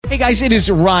Hey guys, it is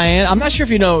Ryan. I'm not sure if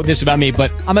you know this about me, but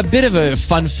I'm a bit of a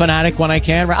fun fanatic when I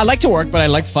can. I like to work, but I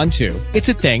like fun too. It's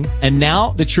a thing. And now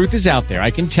the truth is out there.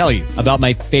 I can tell you about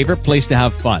my favorite place to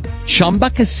have fun. Chumba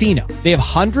Casino. They have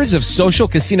hundreds of social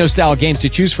casino style games to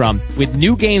choose from with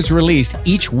new games released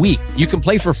each week. You can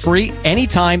play for free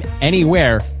anytime,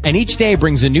 anywhere. And each day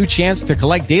brings a new chance to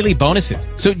collect daily bonuses.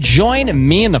 So join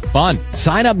me in the fun.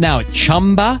 Sign up now at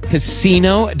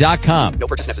ChumbaCasino.com. No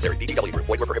purchase necessary. VGW Group.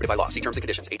 Void where prohibited by law. See terms and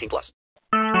conditions. 18+.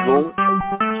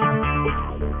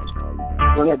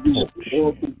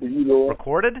 Lord,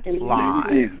 Recorded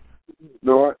live.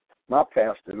 Lord, my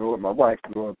pastor, Lord, my wife,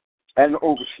 Lord, and the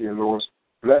overseer, Lord,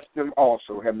 bless them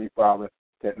also, Heavenly Father,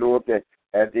 that, Lord, that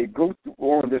as they go through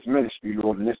all this ministry,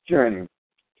 Lord, in this journey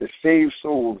to save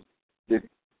souls, to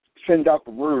send out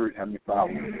the word, Heavenly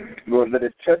Father, Lord, let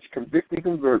it touch, convict, and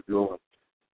convert, Lord,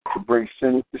 to bring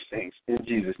sinners to saints. In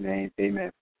Jesus' name,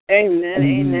 amen. Amen,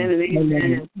 amen, and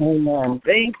amen. Amen.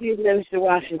 Thank you, Minister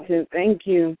Washington. Thank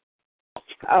you.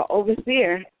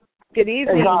 Overseer, good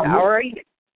evening. How are you?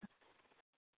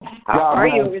 How are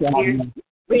you, Overseer?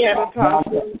 We have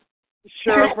Apostle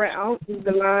Cheryl Brown on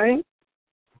the line.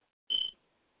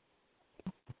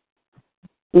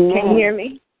 Can you hear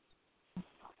me?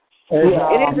 It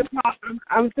is Apostle.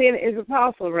 I'm saying it's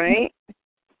Apostle, right?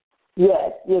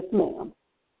 Yes, ma'am.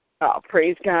 Oh,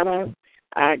 praise God.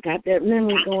 I got that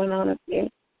memory going on up there.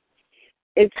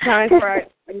 It's time for our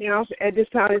announcement. At this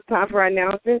time, it's time for our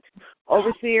announcements.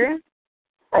 Overseer?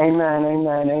 Amen.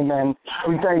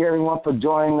 We thank everyone for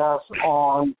joining us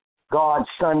on God's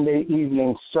Sunday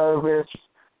evening service.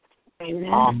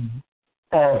 Amen.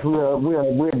 As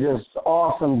we're just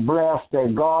awesome, blessed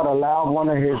that God allowed one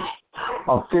of His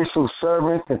official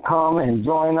servants to come and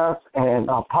join us, and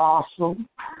Apostle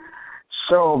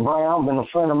Cheryl Brown, been a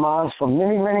friend of mine for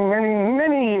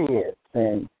many years,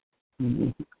 and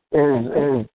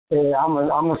I'm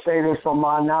gonna say this for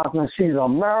my announcement. She's a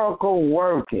miracle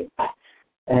working,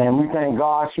 and we thank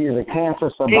God she is a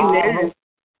cancer survivor.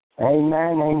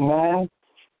 Amen.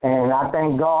 And I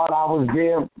thank God I was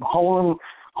there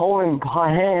holding her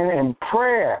hand in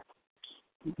prayer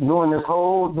during that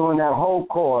whole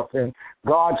course, and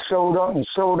God showed up and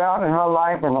showed out in her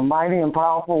life in a mighty and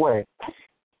powerful way.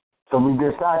 So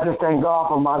I just thank God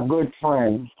for my good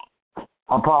friend,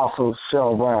 Apostle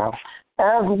Cheryl Brown.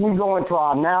 As we go into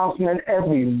our announcement,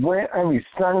 every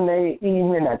Sunday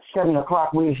evening at 7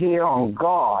 o'clock, we're here on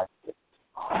God.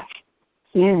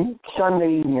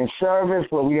 Sunday evening service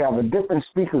where we have a different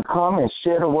speaker come and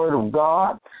share the word of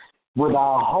God with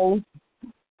our host,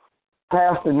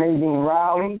 Pastor Nadine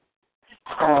Rowley.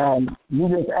 And we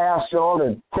just ask y'all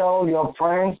to tell your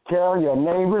friends, tell your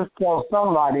neighbors, tell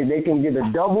somebody they can get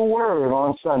a double word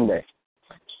on Sunday.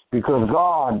 Because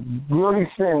God really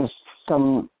sends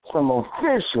some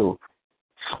official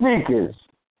speakers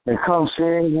that come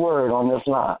share His word on this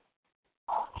line.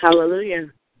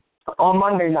 Hallelujah. On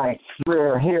Monday night,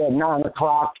 we're here at 9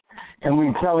 o'clock, and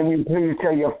we're telling you, please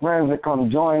tell your friends to come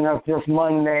join us this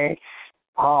Monday.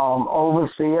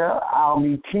 Overseer, I'll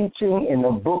be teaching in the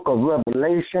book of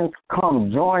Revelation. Come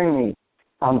join me.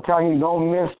 I'm telling you, don't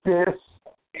miss this.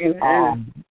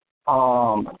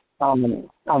 I'm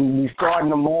be starting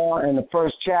tomorrow in the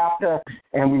first chapter,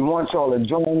 and we want y'all to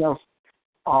join us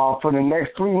for the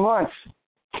next 3 months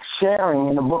sharing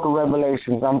in the book of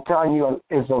Revelations. I'm telling you,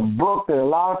 it's a book that a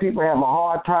lot of people have a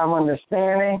hard time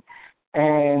understanding,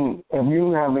 and if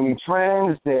you have any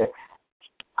friends that,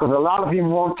 because a lot of people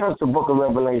won't touch the book of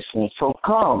Revelation, so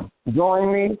come,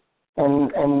 join me,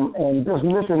 and just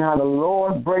listen how the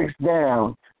Lord breaks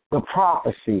down the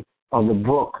prophecy of the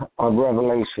book of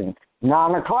Revelation.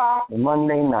 9 o'clock,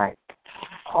 Monday night.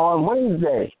 On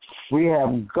Wednesday, we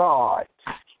have God's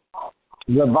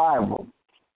revival.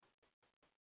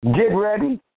 Get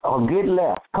ready or get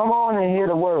left. Come on and hear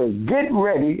the word. Get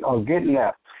ready or get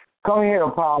left. Come hear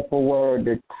a powerful word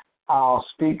that our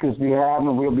speakers be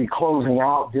having. We'll be closing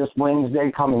out this Wednesday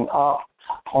coming up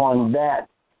on that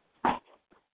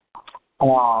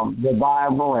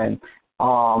revival. And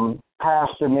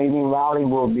Pastor Nadine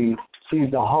Rowley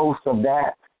she's the host of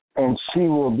that, and she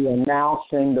will be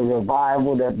announcing the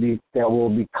revival that will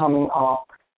be coming up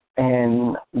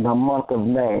in the month of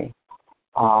May.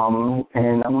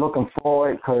 And I'm looking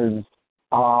forward because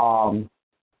I'm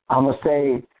going to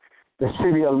say the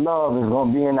City of Love is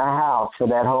going to be in the house for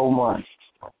that whole month.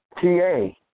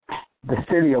 TA, the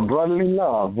City of Brotherly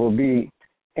Love, will be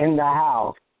in the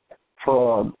house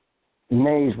for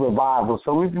May's revival.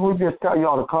 So we just tell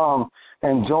y'all to come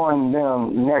and join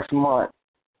them next month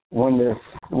when the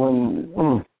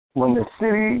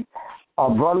City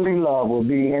of Brotherly Love will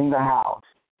be in the house.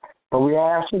 But we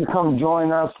ask you to come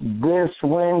join us this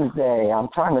Wednesday. I'm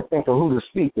trying to think of who the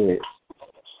speaker is.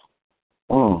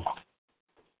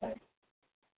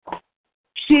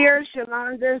 Cheer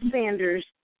Shalonda Sanders.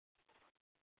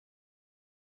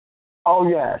 Oh,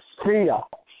 yes. See ya.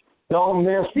 Don't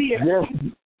miss this.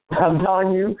 I'm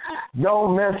telling you,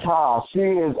 don't miss her. She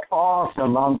is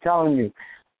awesome. I'm telling you.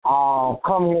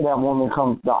 Come hear that woman.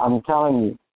 I'm telling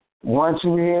you. Once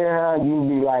you hear her, you'll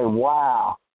be like,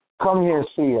 wow. Come here,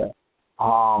 see her.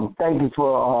 Thank you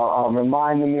for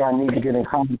reminding me I need to get in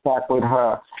contact with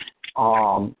her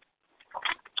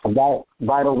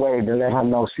right away to let her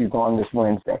know she's on this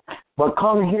Wednesday. But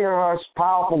come hear her,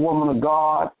 powerful woman of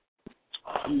God.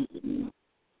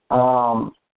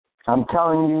 I'm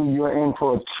telling you, you're in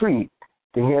for a treat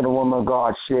to hear the woman of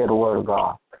God share the word of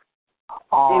God.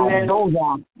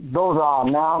 Those are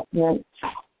announcements.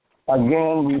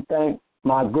 Again, we thank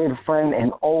my good friend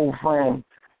and old friend,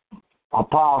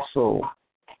 Apostle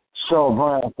Cheryl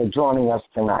Brown, for joining us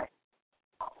tonight.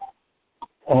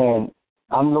 And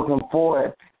I'm looking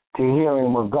forward to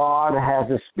hearing what God has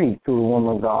to speak through the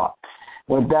woman of God.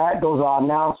 With that, those are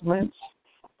announcements.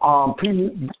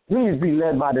 Please be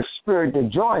led by the Spirit to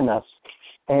join us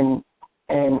and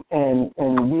be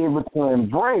able to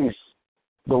embrace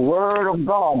the Word of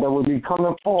God that will be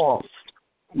coming forth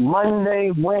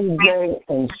Monday, Wednesday,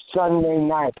 and Sunday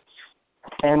nights.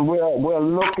 And we're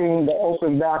looking to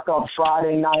open back up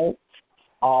Friday night.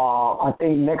 I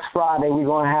think next Friday we're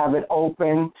going to have it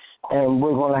open, and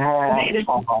we're going to have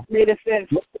May the 5th.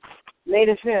 May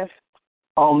the 5th.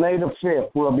 On May the 5th,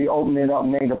 we'll be opening up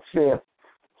May the 5th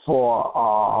for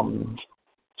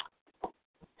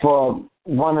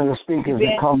one of the speakers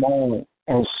to come on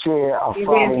and share a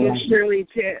Friday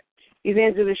night.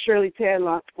 Evangelist Shirley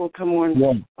Tadlock will come on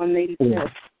May the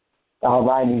 5th. All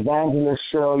right, Evangelist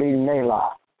Shirley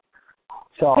Naylock.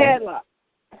 So,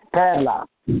 Tadlock.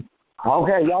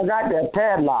 Okay, y'all got that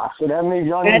Tadlock, so that means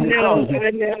y'all need to come.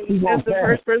 That's the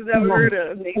first person I've heard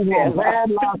of. She's going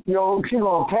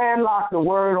to padlock the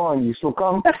word on you, so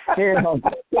come here.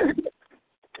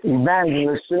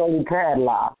 Evangelist Shirley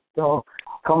Tadlock. So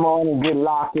come on and get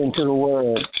locked into the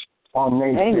word on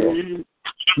May 5th.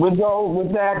 With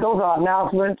that, those are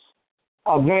announcements.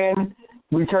 Again,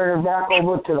 we turn it back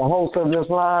over to the host of this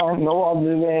line, no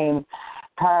other than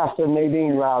Pastor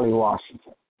Nadine Riley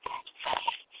Washington.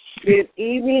 Good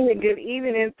evening,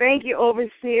 and thank you,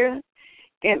 Overseer.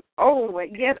 And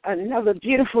yet another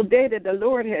beautiful day that the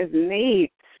Lord has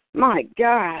made. My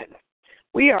God,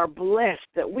 we are blessed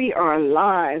that we are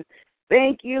alive.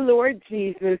 Thank you, Lord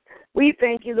Jesus. We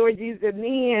thank you, Lord Jesus.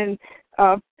 Me and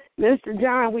Mr.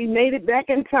 John, we made it back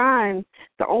in time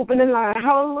to open the line.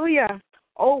 Hallelujah.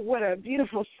 Oh, what a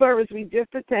beautiful service we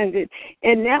just attended.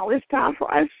 And now it's time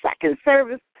for our third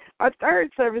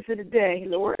service of the day,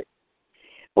 Lord.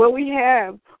 Well, we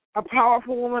have a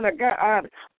powerful woman of God,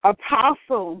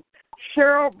 Apostle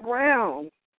Cheryl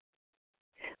Brown.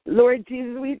 Lord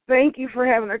Jesus, we thank you for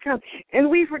having her come. And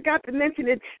we forgot to mention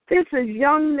that this is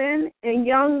Young Men and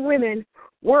Young Women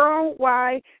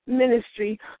Worldwide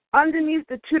Ministry underneath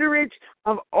the tutorage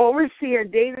of Overseer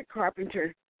David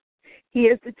Carpenter. He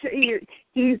is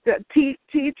he's the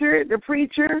teacher, the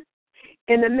preacher,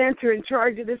 and the mentor in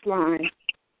charge of this line.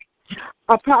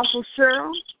 Apostle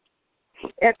Cheryl,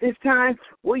 at this time,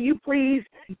 will you please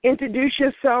introduce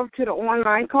yourself to the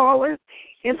online callers?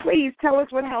 And please tell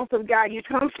us what house of God you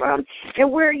come from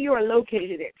and where you are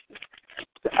located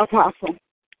at, Apostle.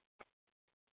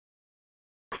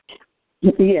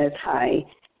 Yes, hi.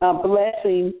 A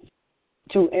blessing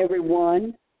to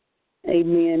everyone.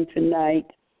 Amen. Tonight,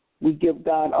 we give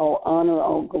God all honor,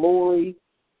 all glory,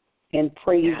 and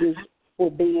praises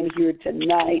for being here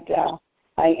tonight.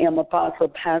 I am Apostle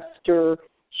Pastor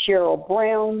Cheryl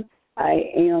Brown. I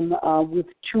am with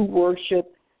True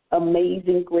Worship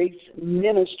Amazing Grace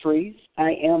Ministries.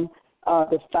 I am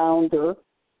the founder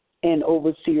and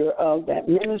overseer of that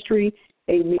ministry.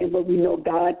 Amen. But we know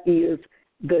God is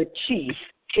the chief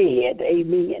head.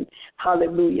 Amen.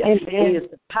 Hallelujah. Amen. He is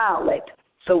the pilot.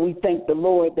 So we thank the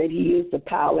Lord that he is the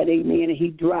pilot. Amen. And he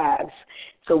drives.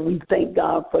 So we thank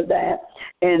God for that.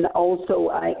 And also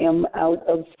I am out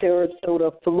of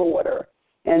Sarasota, Florida.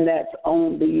 And that's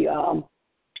on the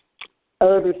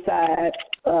other side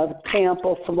of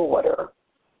Tampa, Florida.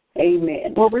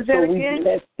 Amen. What was that again?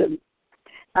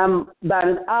 I'm about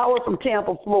an hour from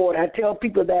Tampa, Florida. I tell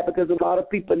people that because a lot of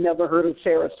people never heard of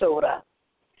Sarasota.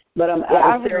 But I'm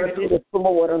out of Sarasota,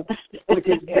 Florida, which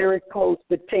is very close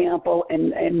to Tampa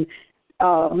and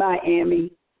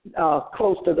Miami,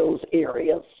 close to those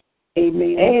areas.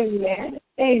 Amen. Amen.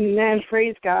 Amen.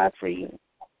 Praise God for you.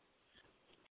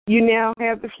 You now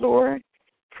have the floor,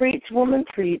 Preach, woman,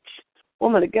 preach.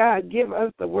 Woman of God, give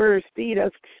us the words, feed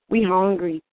us. We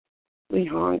hungry. We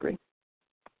hungry.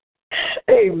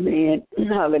 Amen.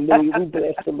 Hallelujah. We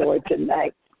bless the Lord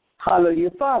tonight. Hallelujah.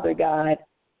 Father God,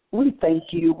 we thank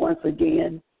you once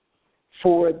again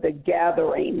for the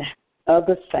gathering of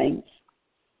the saints.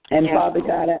 And yes, Father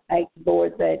God, I ask,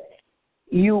 Lord, that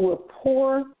you will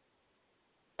pour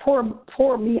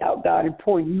me out, God, and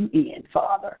pour you in,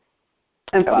 Father.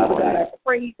 And Father God, I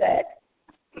pray that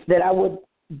I would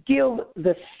give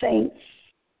the saints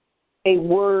a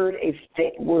word, a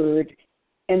fit word,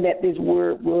 and that this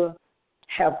word will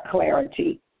have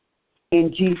clarity.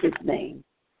 In Jesus' name,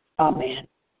 amen.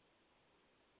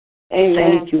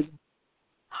 Amen. Thank you.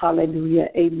 Hallelujah.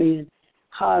 Amen.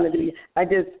 Hallelujah. I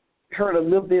just heard a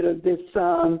little bit of this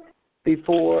song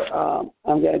before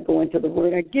I'm going to go into the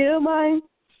word. I give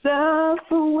myself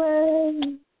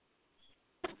away.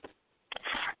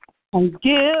 I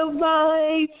give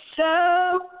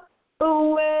myself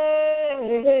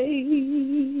away.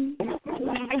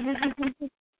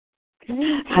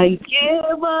 I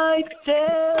give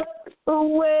myself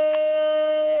away.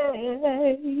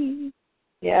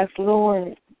 Yes,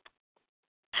 Lord.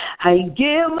 I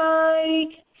give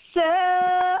myself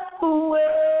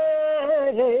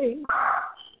away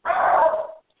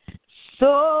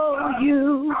so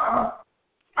you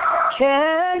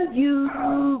can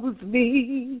use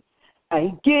me.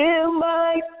 I give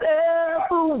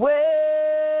myself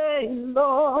away,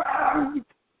 Lord.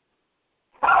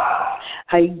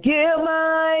 I give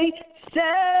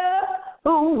myself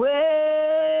away.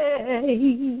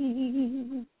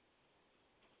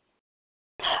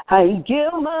 I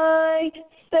give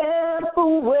myself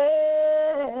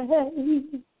away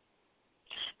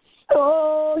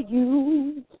so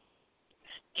you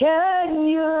can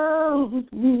use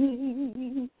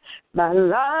me. My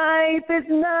life is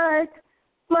not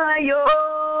my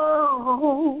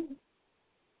own.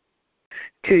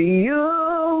 To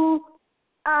you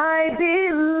I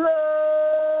belong.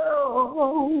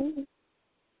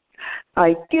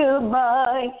 I give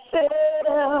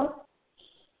myself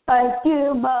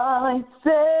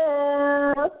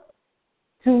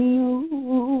to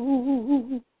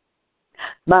you.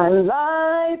 My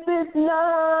life is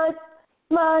not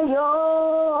my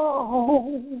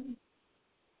own.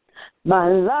 My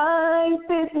life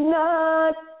is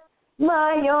not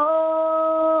my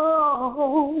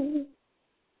own.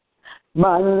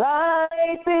 My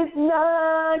life is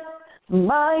not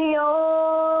my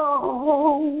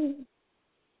own.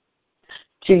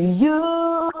 To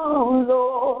you,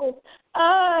 Lord,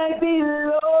 I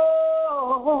belong.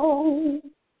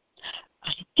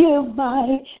 I give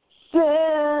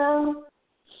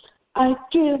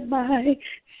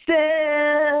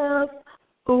myself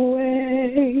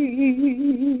away.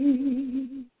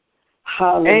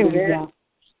 Hallelujah.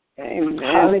 Amen.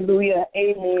 Hallelujah.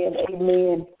 Amen.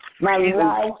 Amen. My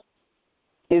life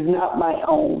is not my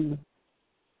own.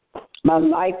 My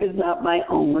life is not my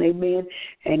own. Amen.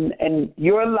 And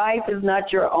your life is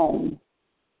not your own.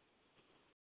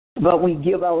 But we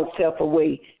give ourselves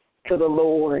away to the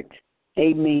Lord.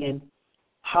 Amen.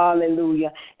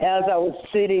 Hallelujah. As I was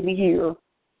sitting here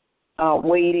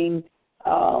waiting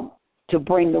to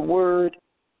bring the word,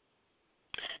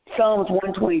 Psalms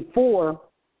 124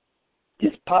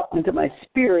 just popped into my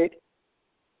spirit,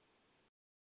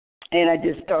 and I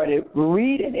just started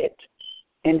reading it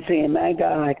and saying, my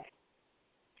God,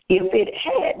 if it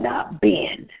had not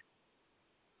been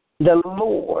the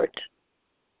Lord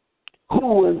who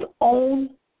was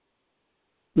on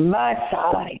my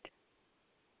side,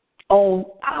 on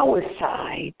our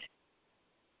side,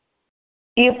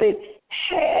 if it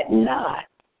had not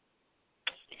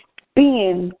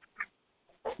been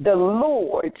the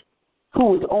Lord who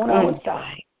was on our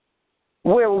side,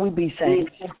 where would we be,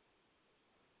 saints?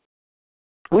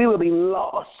 We would be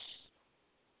lost.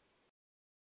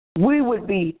 We would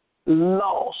be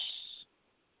lost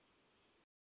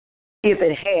if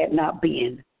it had not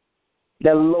been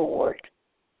the Lord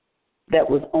that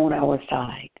was on our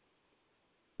side.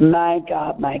 My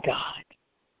God, my God.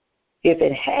 If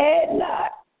it had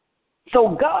not.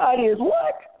 So God is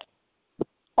what?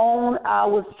 On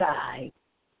our side.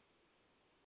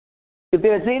 If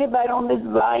there's anybody on this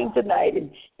line tonight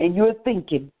and you're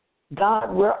thinking,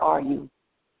 God, where are you?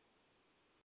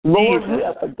 Lord, you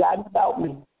have forgotten about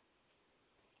me.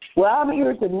 Well, I'm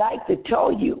here tonight to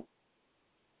tell you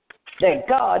that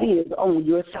God is on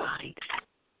your side.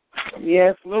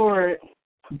 Yes, Lord.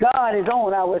 God is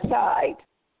on our side.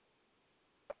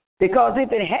 Because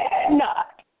if it had not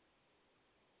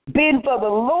been for the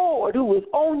Lord who was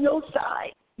on your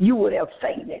side, you would have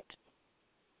fainted.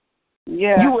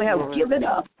 Yes, you would have Lord. given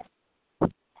up.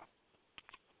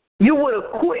 You would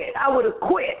have quit. I would have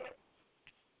quit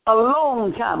a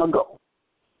long time ago.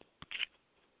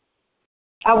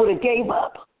 I would have gave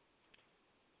up.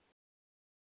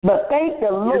 But thank the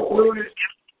Lord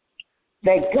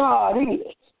that God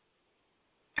is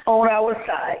on our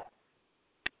side.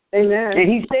 Amen. And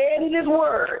he said in his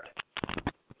word,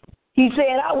 he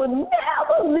said, I will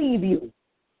never leave you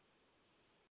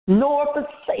nor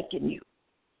forsaken you.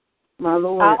 My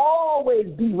Lord. I'll always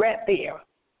be right there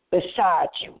beside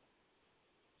you.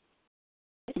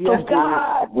 Yes, So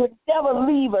God would never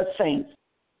leave us, saints.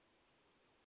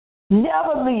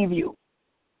 Never leave you.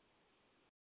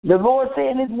 The Lord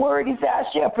said in his word, he said, I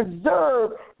shall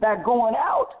preserve thy going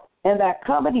out and thy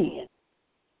coming in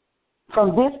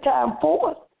from this time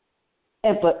forth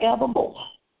and forevermore.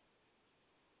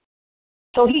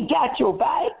 So he got your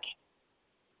bike.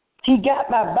 He got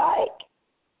my bike.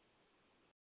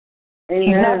 Amen.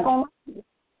 He's not going to.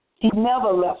 He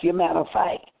never left you, matter of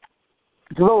fact.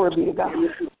 Glory be to God.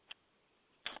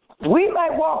 We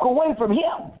might walk away from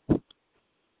him,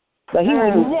 but he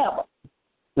will never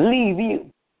leave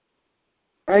you.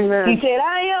 Amen. He said,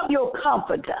 I am your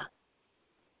comforter.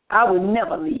 I will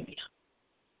never leave you.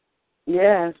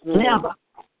 Yes. Never.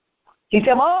 He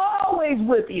said, I'm always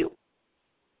with you.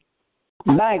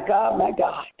 My God, my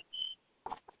God.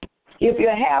 If you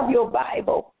have your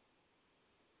Bible,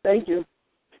 thank you.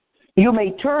 You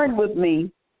may turn with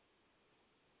me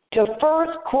to 1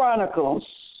 Chronicles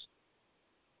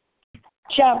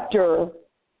chapter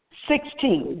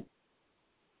 16.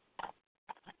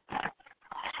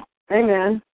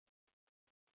 Amen.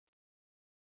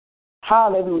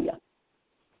 Hallelujah.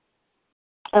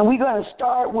 And we're going to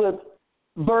start with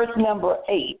verse number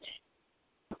 8.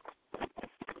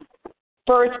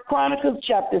 1 Chronicles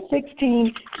chapter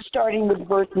 16, starting with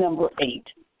verse number 8.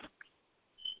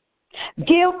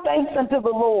 Give thanks unto the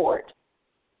Lord.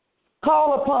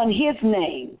 Call upon his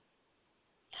name.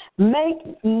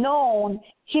 Make known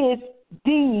his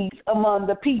deeds among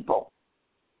the people.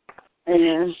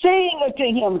 Amen. Sing unto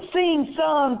him. Sing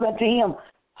songs unto him.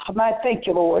 I thank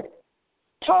you, Lord.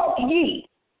 Talk ye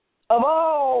of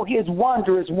all his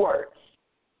wondrous works.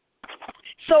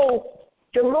 So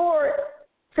the Lord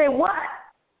said, what?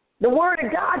 The word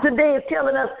of God today is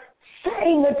telling us,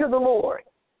 sing unto the Lord.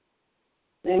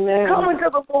 Amen. Come unto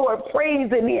the Lord,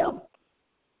 praising him.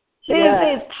 Yes.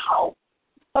 It is talk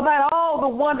about all the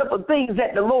wonderful things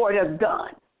that the Lord has done.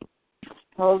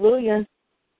 Hallelujah.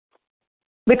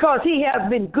 Because he has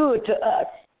been good to us.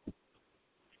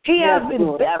 He has been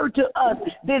Lord. better to us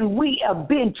than we have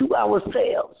been to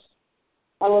ourselves.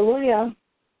 Hallelujah.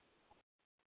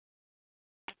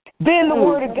 Then the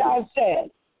word of God says,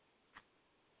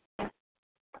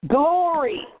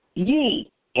 glory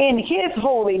ye in his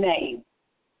holy name.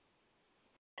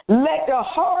 Let the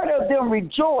heart of them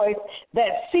rejoice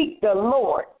that seek the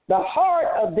Lord. The heart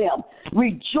of them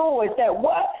rejoice that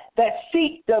what? That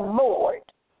seek the Lord.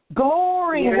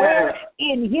 Glory where?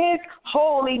 In his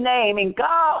holy name, in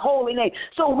God's holy name.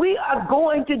 So we are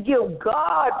going to give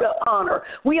God the honor.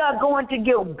 We are going to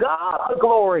give God the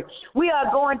glory. We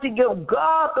are going to give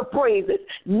God the praises.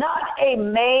 Not a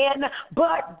man,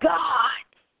 but God.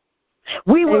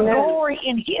 We will glory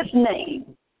in his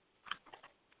name.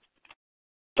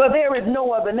 For there is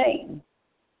no other name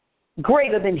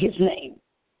greater than his name.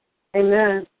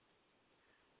 Amen.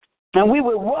 And we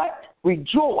will what?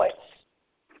 Rejoice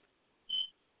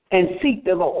and seek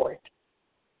the Lord.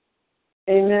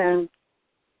 Amen.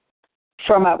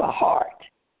 From our heart.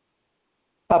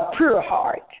 A pure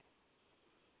heart.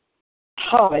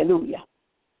 Hallelujah.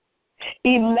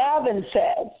 11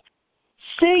 says,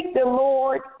 seek the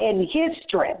Lord in his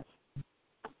strength.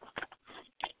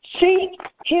 Seek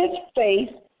his face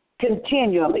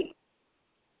continually.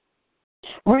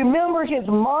 Remember his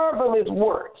marvelous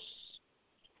works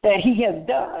that he has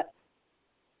done,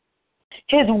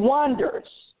 his wonders,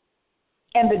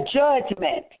 and the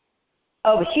judgment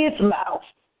of his mouth.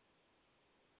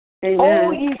 Amen.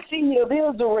 O ye seed of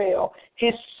Israel,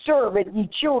 his servant, ye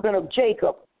children of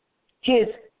Jacob, his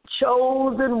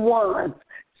chosen ones.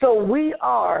 So we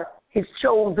are his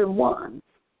chosen ones.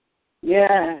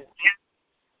 Yes.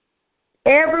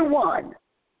 Everyone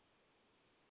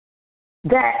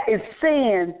that is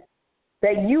saying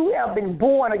that you have been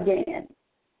born again,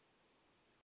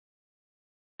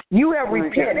 you have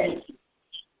repented,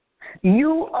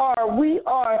 we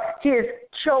are his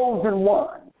chosen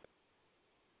ones.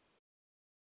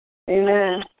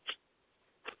 Amen.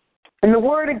 And the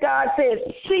word of God says,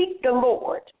 seek the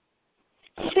Lord.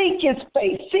 Seek his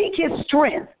face. Seek his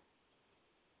strength.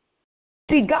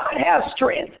 See, God has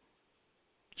strength.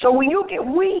 So when you get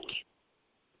weak,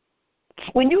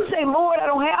 when you say, Lord, I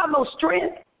don't have no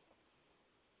strength,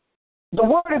 The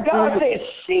Word of God says,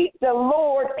 seek the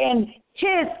Lord and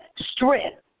His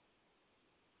strength.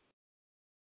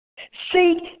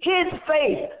 Seek His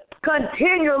face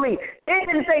continually. It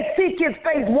didn't say seek His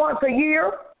face once a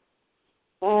year.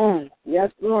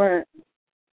 Yes, Lord.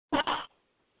 It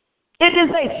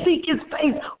didn't say seek His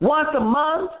face once a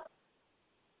month.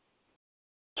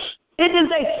 It didn't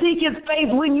say seek His face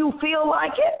when you feel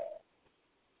like it.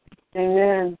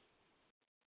 Amen.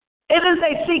 It didn't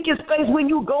say seek His face when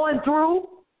you're going through.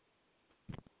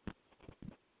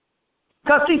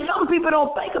 Because, see, some people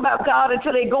don't think about God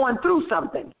until they're going through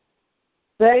something.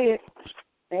 Say it.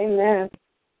 Amen.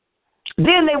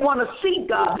 Then they want to seek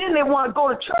God. Then they want to go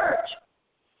to church.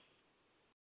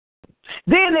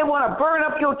 Then they want to burn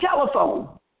up your telephone.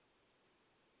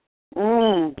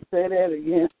 Say that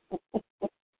again.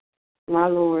 My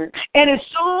Lord. And as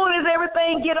soon as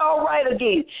everything get all right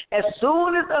again, as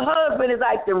soon as the husband is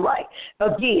acting right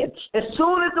again, as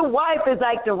soon as the wife is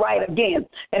acting right again,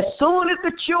 as soon as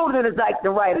the children is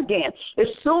acting right again, as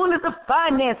soon as the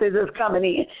finances is coming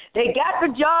in, they got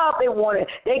the job they wanted,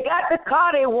 they got the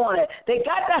car they wanted, they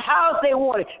got the house they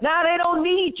wanted. Now they don't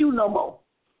need you no more.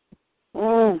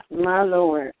 My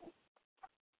Lord.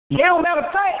 They don't, matter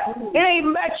of fact, it ain't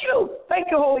even about you. Thank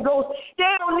you, Holy Ghost. They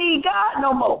don't need God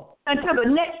no more until the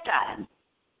next time.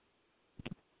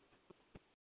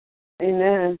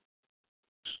 Amen.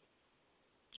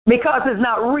 Because it's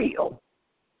not real.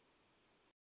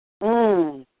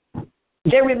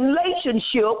 Their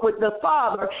relationship with the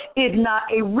Father is not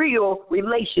a real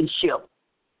relationship.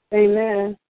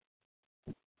 Amen.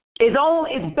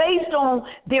 It's based on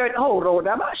their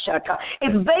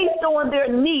It's based on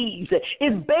their needs.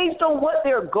 It's based on what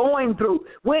they're going through.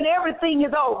 When everything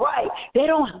is all right, they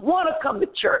don't want to come to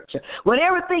church. When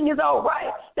everything is all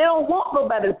right, they don't want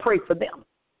nobody to pray for them.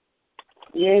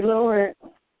 Yea, Lord.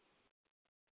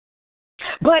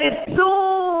 But as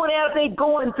soon as they're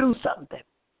going through something,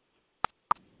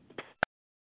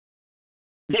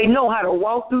 they know how to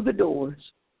walk through the doors.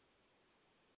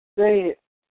 Say it.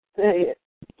 Say it.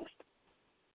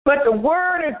 But the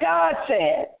Word of God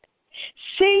said,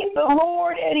 seek the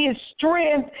Lord and His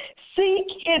strength, seek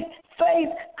His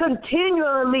face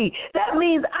continually. That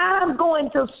means I'm going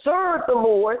to serve the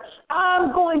Lord.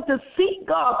 I'm going to seek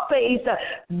God's face,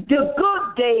 the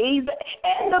good days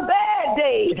and the bad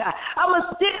days. I'm going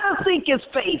to still seek His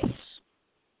face.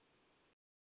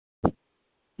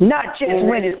 Not just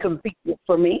when it's convenient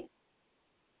for me.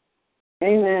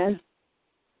 Amen.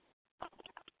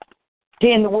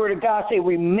 Then the Word of God says,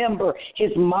 remember His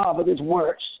marvelous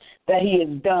works that He has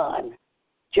done,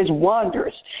 His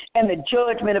wonders, and the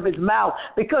judgment of His mouth.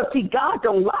 Because, see, God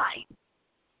don't lie.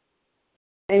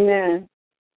 Amen.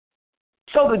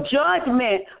 So the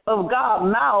judgment of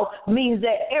God's mouth means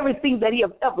that everything that He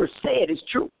has ever said is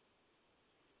true.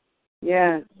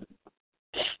 Yeah.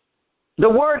 The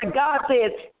Word of God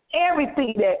says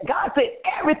everything that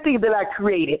I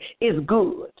created is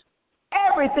good.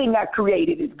 Everything I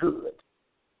created is good.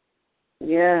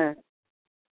 Yeah.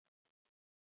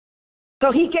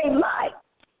 So He can't lie.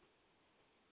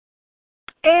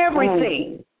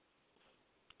 Everything.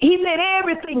 He said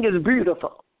everything is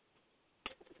beautiful.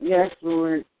 Yes,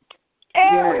 Lord.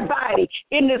 Everybody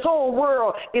in this whole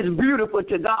world is beautiful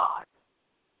to God.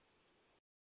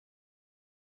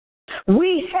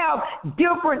 We have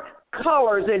different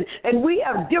colors and we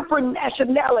have different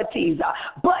nationalities,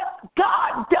 but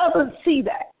God doesn't see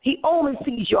that. He only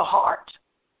sees your heart.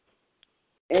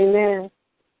 Amen.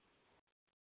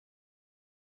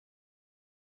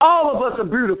 All of us are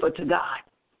beautiful to God.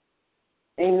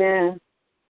 Amen.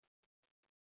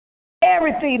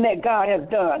 Everything that God has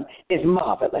done is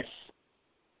marvelous.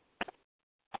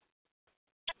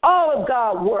 All of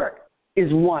God's work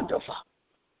is wonderful.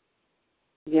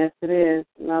 Yes, it is,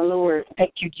 my Lord.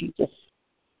 Thank you, Jesus.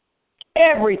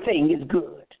 Everything is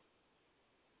good.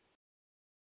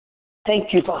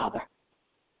 Thank you, Father.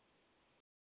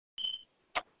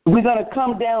 We're going to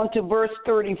come down to verse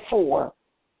 34.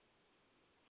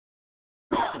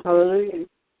 Hallelujah.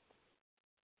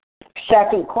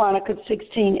 2 Chronicles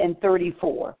 16 and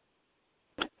 34.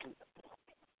 Amen.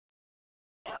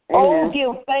 Oh,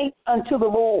 give thanks unto the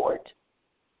Lord,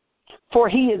 for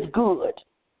He is good,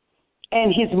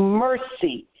 and His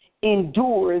mercy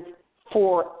endures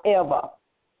forever.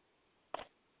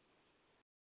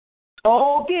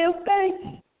 Oh, give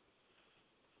thanks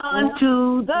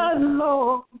unto the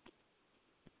Lord,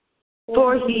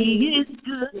 for He is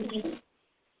good.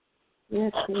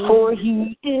 For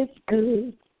He is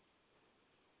good.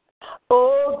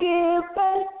 Oh, give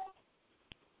thanks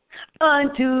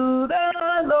unto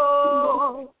the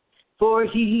Lord, for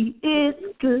He is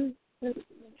good.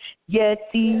 Yes,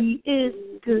 he is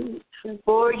good,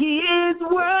 for he is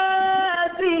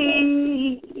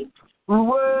worthy.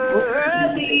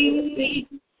 Worthy.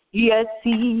 Yes,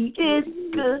 he is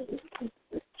good.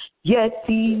 Yes,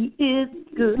 he is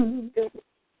good.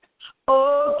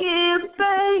 Oh, give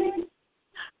thanks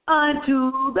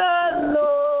unto the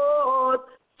Lord,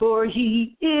 for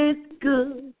he is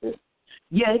good.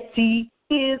 Yes, he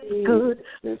is good,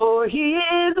 for he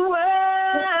is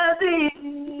worthy.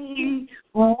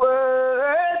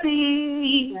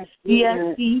 Worthy.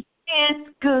 Yes, he is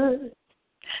good.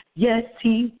 Yes,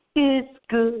 he is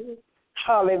good.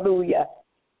 Hallelujah.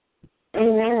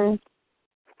 Amen.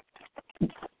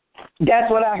 That's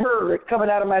what I heard coming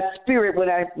out of my spirit when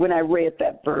I read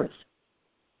that verse.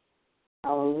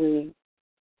 Hallelujah.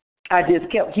 I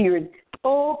just kept hearing,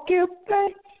 oh, give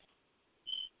thanks.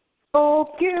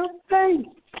 Oh, give thanks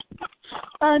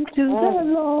unto the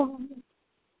Lord,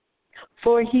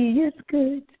 for he is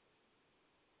good.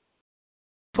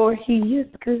 For he is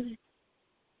good.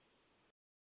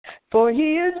 For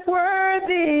he is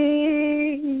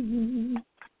worthy.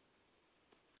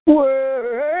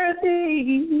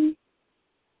 Worthy.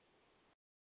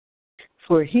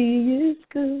 For he is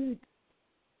good.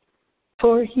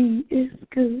 For he is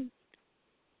good.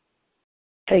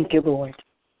 Thank you, Lord.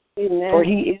 Amen. For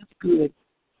he is good.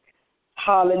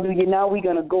 Hallelujah. Now we're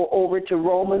going to go over to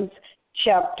Romans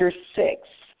chapter 6.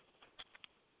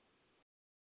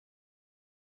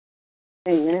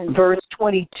 Amen. Verse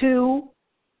 22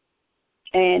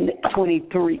 and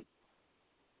 23.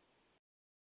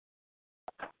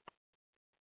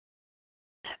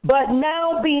 But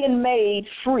now being made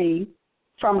free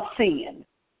from sin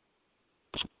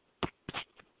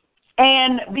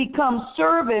and become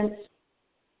servants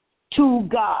to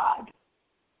God,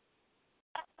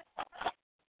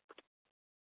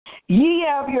 ye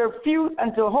have your fruit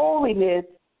unto holiness,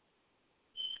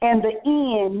 and the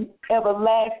end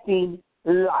everlasting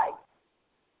life.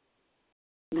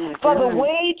 For the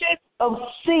wages of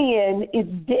sin is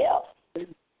death,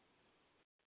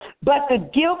 but the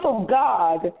gift of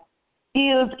God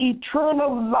is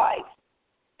eternal life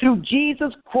through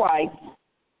Jesus Christ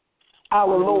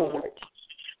our Lord.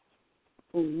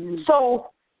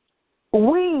 So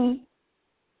we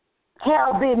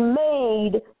have been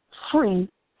made free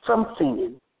from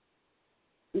sin.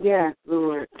 Yes,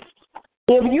 Lord.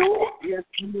 If you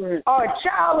are a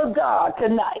child of God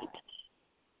tonight,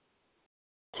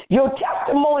 your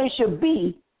testimony should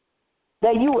be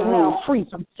that you are now free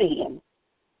from sin.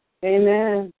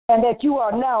 Amen. And that you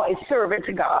are now a servant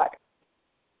to God.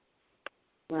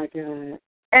 My God.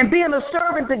 And being a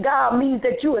servant to God means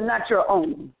that you are not your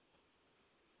own.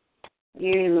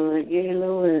 Yeah, Lord. Yeah,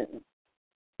 Lord.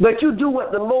 But you do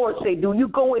what the Lord say do. You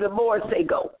go where the Lord say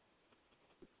go.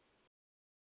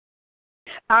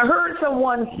 I heard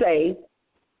someone say,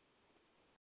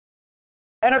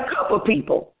 and a couple of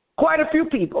people, quite a few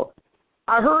people,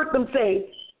 I heard them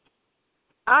say,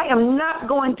 I am not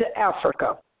going to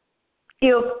Africa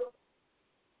if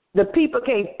the people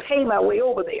can't pay my way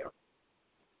over there.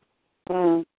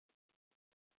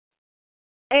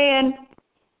 And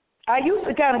I used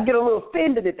to kind of get a little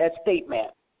offended at that statement.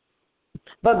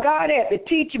 But God had to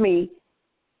teach me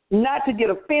not to get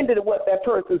offended at what that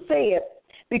person said,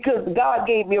 because God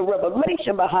gave me a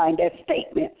revelation behind that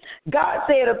statement. God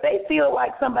said if they feel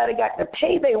like somebody got to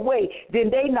pay their way, then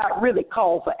they not really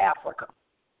called for Africa.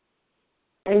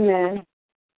 Amen.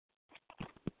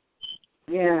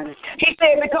 Yeah. He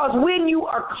said because when you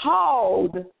are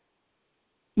called,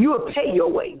 you will pay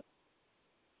your way.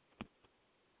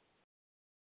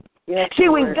 Yes, see,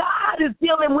 when God is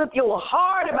dealing with your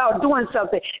heart about doing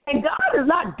something, and God is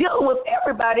not dealing with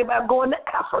everybody about going to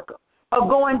Africa or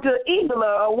going to England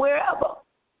or wherever.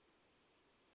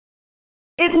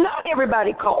 It's not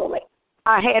everybody calling.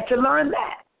 I had to learn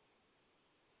that.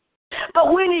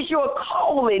 But when is your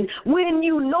calling? When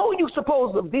you know you're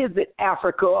supposed to visit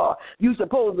Africa or you're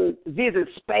supposed to visit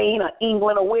Spain or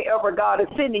England or wherever God is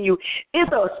sending you, it's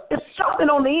something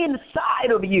on the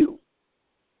inside of you.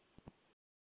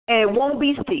 And it won't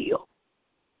be still.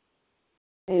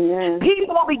 Amen.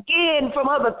 People will begin from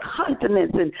other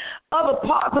continents and other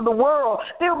parts of the world.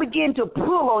 They'll begin to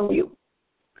pull on you.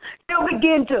 They'll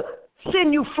begin to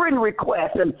send you friend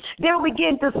requests, and they'll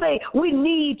begin to say, we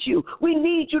need you. We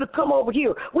need you to come over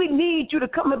here. We need you to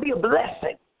come and be a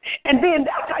blessing. And then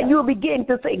that's how you'll begin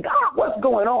to say, God, what's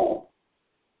going on?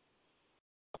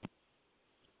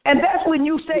 And that's when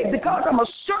you say, because I'm a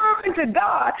servant to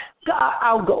God, God,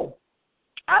 I'll go.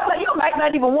 I thought you might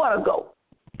not even want to go.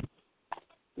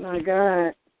 My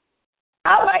God.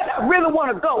 I really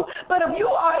want to go. But if you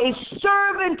are a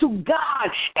servant to God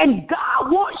and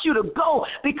God wants you to go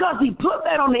because he put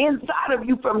that on the inside of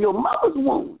you from your mother's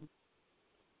womb.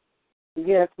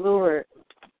 Yes, Lord.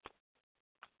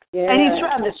 Yes. And he's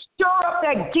trying to stir up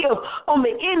that gift on the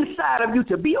inside of you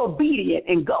to be obedient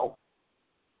and go.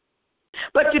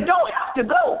 But you don't have to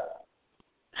go.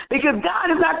 Because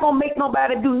God is not going to make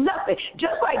nobody do nothing.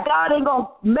 Just like God ain't going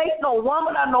to make no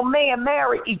woman or no man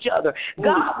marry each other.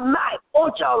 God might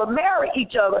want y'all to marry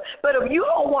each other, but if you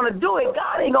don't want to do it,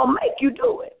 God ain't going to make you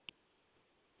do it.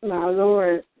 My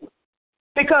Lord.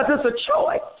 Because it's a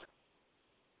choice.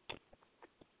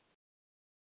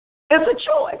 It's a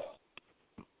choice.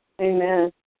 Amen.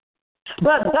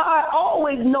 But God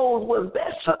always knows what's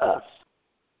best for us.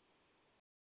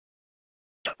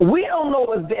 We don't know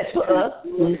what's best for us.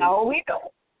 No, we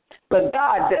don't. But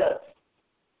God does.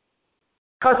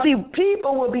 Because, see,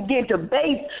 people will begin to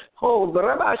base,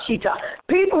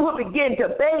 people will begin to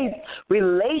base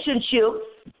relationships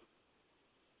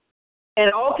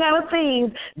and all kind of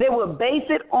things. They will base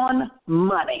it on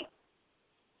money.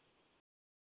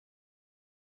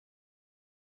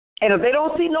 And if they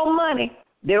don't see no money,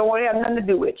 they don't want to have nothing to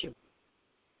do with you.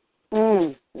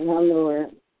 My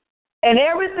Lord. And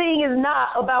everything is not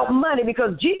about money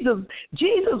because Jesus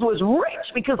was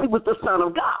rich because he was the Son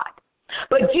of God.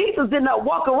 But Jesus did not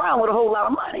walk around with a whole lot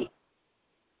of money.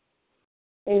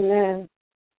 Amen.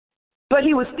 But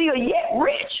he was still yet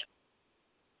rich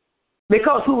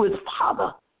because who is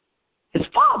Father? His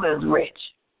Father is rich.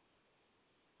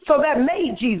 So that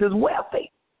made Jesus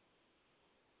wealthy.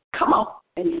 Come on.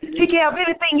 He could have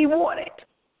anything he wanted.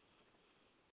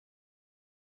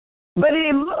 But it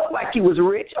didn't look like he was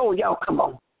rich. Oh, y'all, come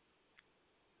on.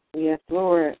 Yes,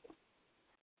 Lord.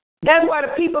 That's why the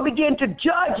people begin to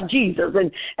judge Jesus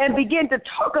and begin to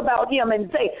talk about him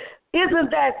and say, isn't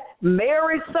that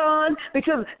Mary's son?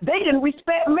 Because they didn't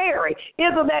respect Mary.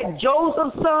 Isn't that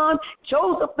Joseph's son?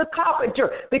 Joseph the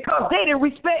carpenter. Because they didn't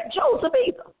respect Joseph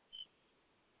either.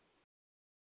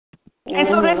 And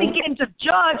so they began to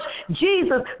judge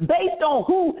Jesus based on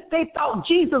who they thought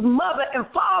Jesus' mother and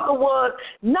father was,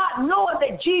 not knowing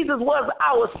that Jesus was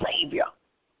our Savior,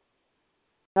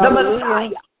 the Messiah,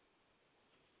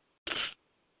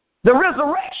 the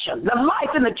resurrection, the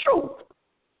life and the truth.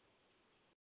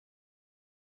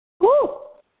 Woo!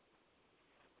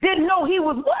 Didn't know he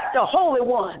was what? The Holy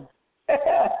One.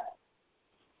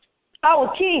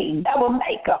 Our King, our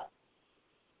Maker.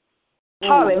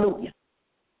 Hallelujah.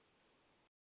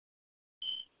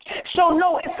 So,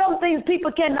 no, it's some things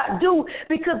people cannot do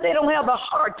because they don't have the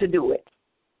heart to do it.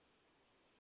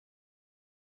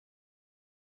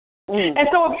 And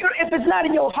so if it's not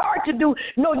in your heart to do,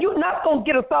 no, you're not going to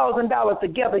get $1,000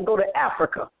 together and go to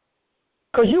Africa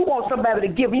because you want somebody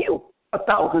to give you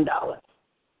 $1,000.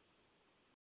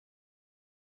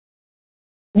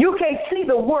 You can't see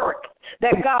the work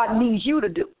that God needs you to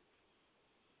do.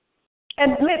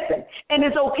 And listen, and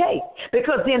it's okay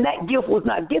because then that gift was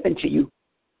not given to you.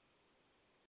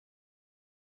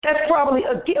 That's probably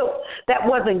a gift that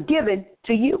wasn't given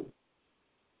to you.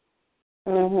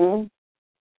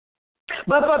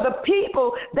 But for the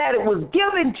people that it was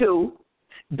given to,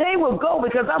 they will go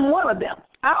because I'm one of them.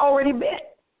 I already been.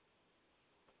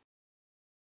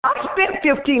 I spent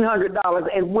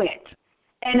 $1,500 and went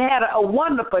and had a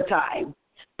wonderful time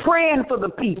praying for the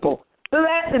people,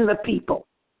 blessing the people.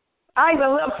 I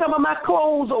even left some of my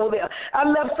clothes over there. I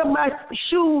left some of my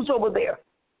shoes over there.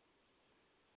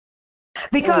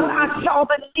 Because I saw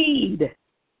the need.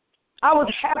 I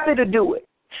was happy to do it.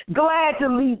 Glad to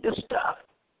lead the stuff.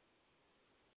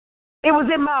 It was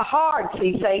in my heart,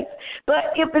 see, saints.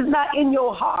 But if it's not in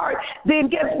your heart, then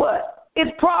guess what?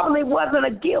 It probably wasn't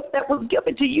a gift that was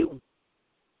given to you.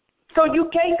 So you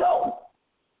can't go.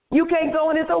 You can't go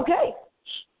and it's okay.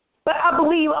 But I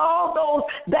believe all those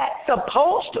that's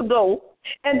supposed to go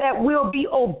and that will be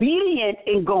obedient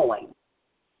in going,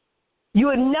 you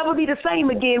will never be the same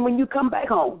again when you come back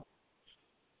home.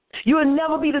 You will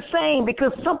never be the same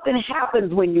because something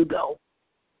happens when you go.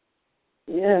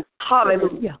 Yes.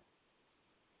 Hallelujah.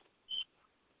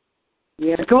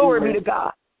 Yes. Glory be to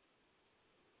God.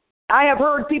 I have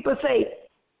heard people say,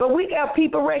 but we got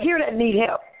people right here that need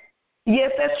help.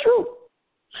 Yes, that's true.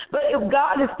 But if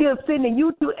God is still sending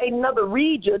you to another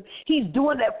region, he's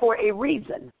doing that for a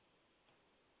reason.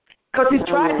 Because he's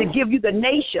trying to give you the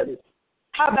nations.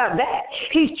 How about that?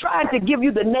 He's trying to give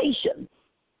you the nations.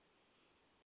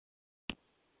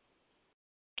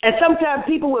 And sometimes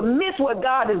people will miss what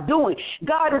God is doing.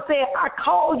 God is saying, I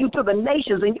call you to the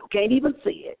nations and you can't even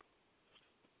see it.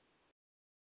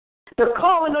 The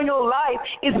calling on your life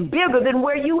is bigger than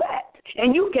where you at.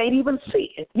 and you can't even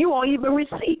see it. You won't even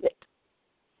receive it.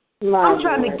 I'm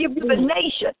trying to give you the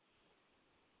nation.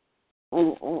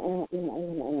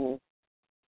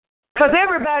 Because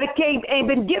everybody ain't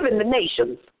been given the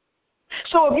nations.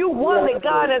 So if you one that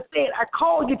God has said, I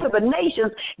called you to the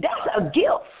nations, that's a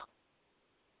gift.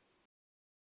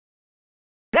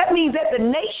 That means that the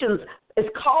nations is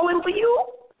calling for you.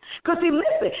 Because, see,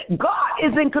 listen, God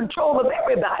is in control of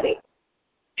everybody.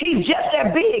 He's just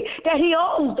that big that he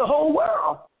owns the whole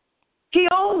world. He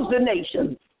owns the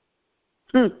nations.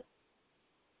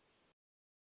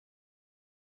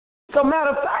 So, matter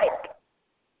of fact,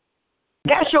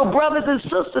 that's your brothers and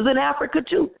sisters in Africa,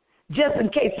 too, just in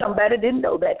case somebody didn't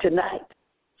know that tonight.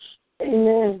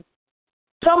 Amen.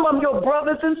 Some of them your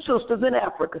brothers and sisters in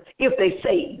Africa, if they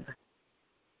save.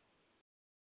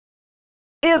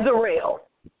 Israel.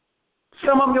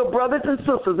 Some of them your brothers and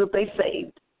sisters if they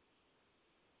saved.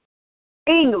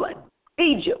 England,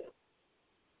 Egypt,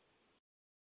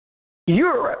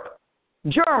 Europe,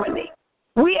 Germany.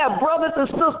 We have brothers and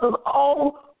sisters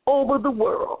all over the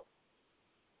world.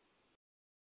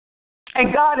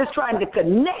 And God is trying to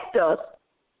connect us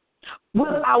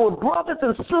with our brothers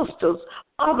and sisters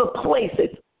other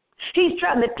places. He's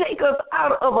trying to take us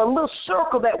out of a little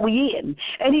circle that we're in,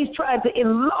 and he's trying to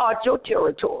enlarge your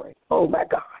territory. Oh, my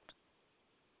God.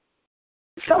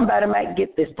 Somebody might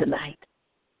get this tonight.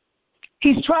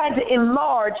 He's trying to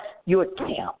enlarge your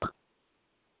camp.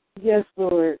 Yes,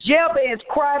 Lord. Jabez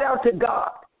cried out to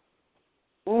God.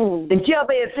 And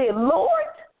Jabez said, Lord,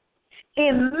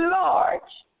 enlarge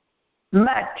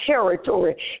my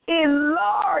territory.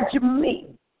 Enlarge me.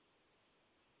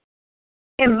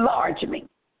 Enlarge me.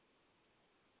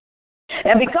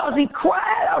 And because he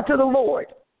cried out to the Lord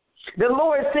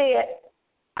said,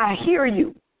 I hear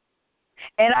you,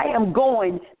 and I am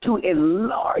going to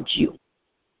enlarge you.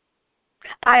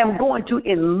 I am going to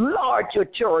enlarge your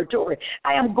territory.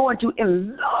 I am going to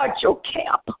enlarge your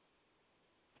camp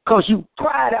because you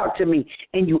cried out to me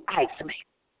and you asked me.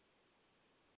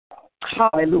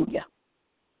 Hallelujah.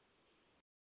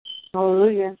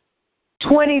 Hallelujah.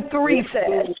 23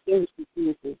 says.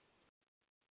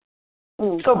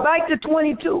 So back to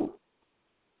 22.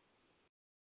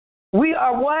 We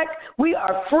are what? We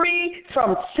are free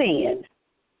from sin.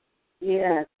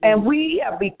 Yes. And we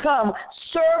have become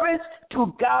servants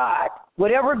to God.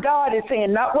 Whatever God is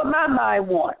saying, not what my mind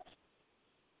wants.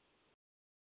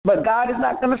 But God is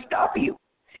not going to stop you.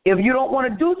 If you don't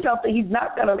want to do something, He's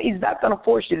not going to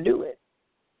force you to do it.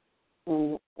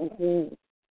 Mm-hmm.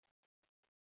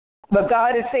 But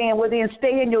God is saying, well, then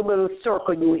stay in your little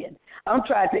circle you're in. I'm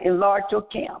trying to enlarge your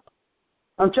camp.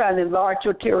 I'm trying to enlarge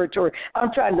your territory.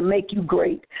 I'm trying to make you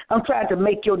great. I'm trying to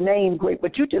make your name great,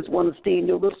 but you just want to stay in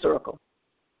your little circle.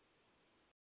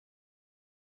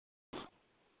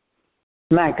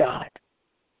 My God.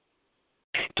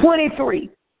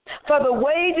 23. For the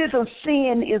wages of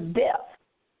sin is death,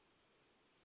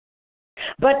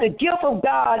 but the gift of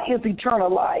God is eternal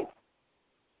life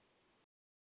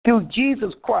through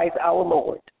Jesus Christ our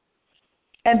Lord.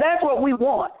 And that's what we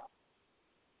want.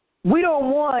 We don't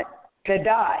want to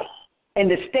die and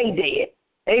to stay dead.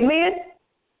 Amen?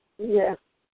 Yes.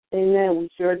 Amen. We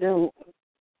sure do.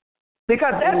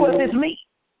 Because that's what this means.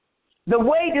 The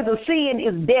wages of sin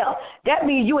is death. That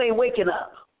means you ain't waking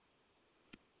up.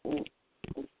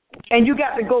 And you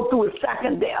got to go through a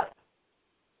second death.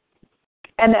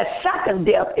 And that second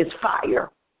death is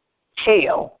fire,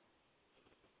 hell.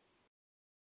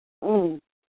 And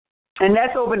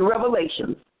that's over in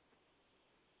Revelation.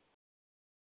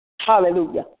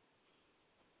 Hallelujah.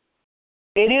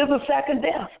 It is a second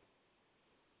death.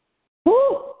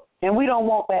 Woo! And we don't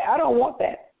want that. I don't want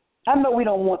that. I know we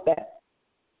don't want that.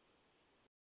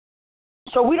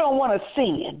 So we don't want to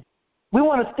sin. We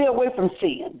want to stay away from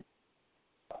sin.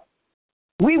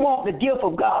 We want the gift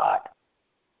of God.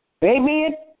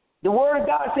 Amen? The Word of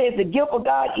God says the gift of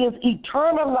God is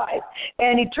eternal life.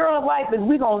 And eternal life is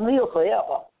we're going to live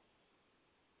forever.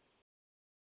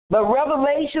 But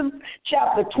Revelation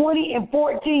chapter 20 and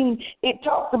 14, it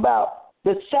talks about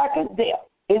the second death.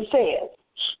 It says,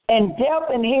 and death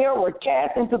and hell were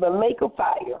cast into the lake of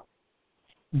fire.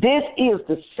 This is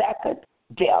the second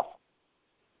death.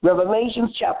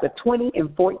 Revelation chapter 20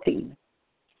 and 14.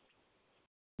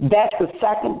 That's the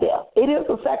second death. It is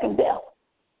the second death.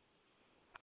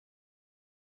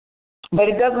 But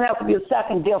it doesn't have to be a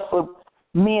second death for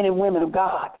men and women of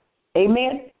God.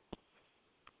 Amen?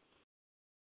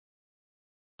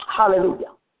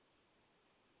 Hallelujah.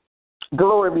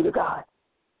 Glory be to God.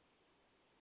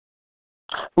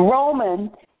 Romans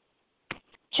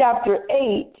chapter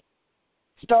 8,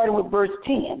 starting with verse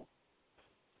 10.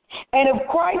 And if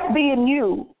Christ be in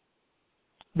you,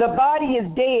 The body is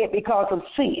dead because of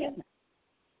sin,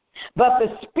 but the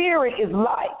spirit is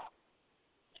life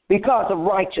because of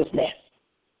righteousness.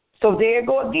 So there you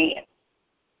go again.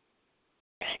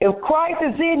 If Christ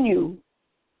is in you,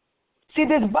 see,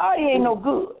 this body ain't no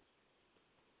good.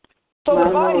 So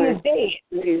the body is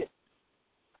dead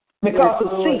because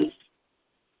of sin.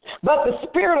 But the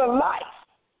spirit of life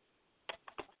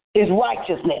is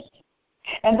righteousness.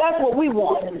 And that's what we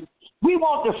want. We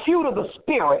want the fruit of the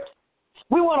spirit.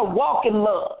 We want to walk in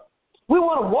love. We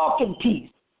want to walk in peace.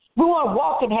 We want to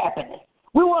walk in happiness.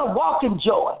 We want to walk in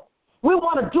joy. We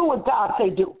want to do what God say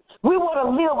do. We want to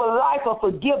live a life of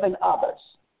forgiving others.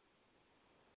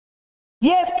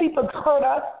 Yes, people hurt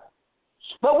us,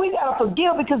 but we got to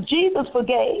forgive because Jesus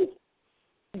forgave.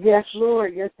 Yes,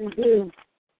 Lord. Yes, He do.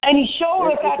 And He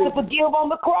showed us how to forgive on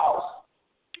the cross.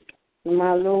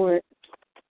 My Lord.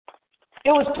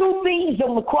 There was two thieves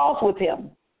on the cross with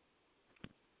Him.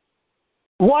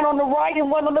 One on the right and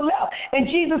one on the left. And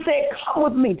Jesus said, come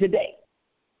with me today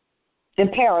in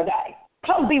paradise.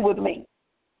 Come be with me.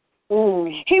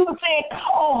 He was saying,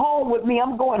 come on home with me.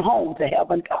 I'm going home to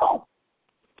heaven. Come on.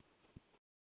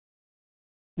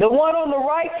 The one on the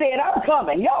right said, I'm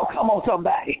coming. Y'all come on,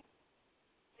 somebody.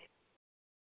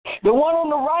 The one on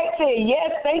the right said,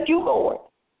 yes, thank you, Lord.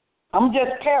 I'm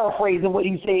just paraphrasing what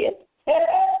he said.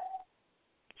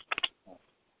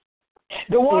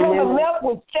 The one on the left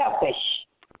was selfish.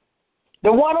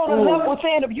 The one on the left was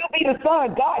saying, if you be the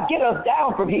Son, God, get us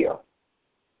down from here.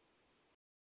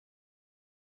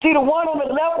 See, the one on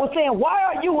the left was saying, why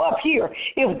are you up here?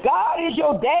 If God is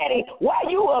your daddy, why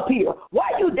you up here? Why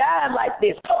you dying like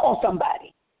this? Come on,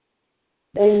 somebody.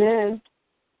 Amen.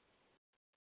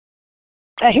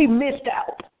 And he missed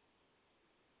out.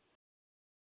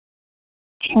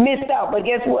 He missed out, but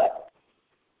guess what?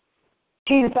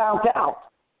 He found out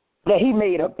that he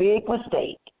made a big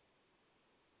mistake.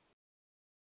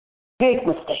 Big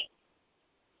mistake.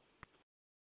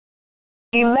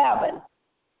 11.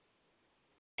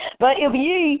 But if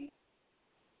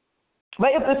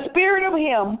the spirit of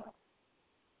him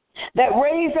that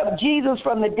raised up Jesus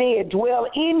from the dead dwell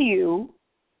in you,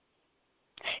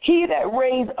 he that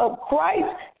raised up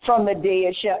Christ from the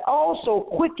dead shall also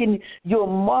quicken your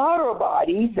mortal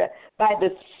bodies by the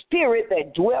spirit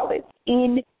that dwelleth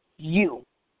in you.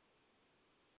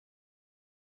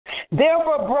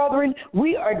 Therefore, brethren,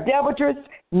 we are debtors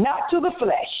not to the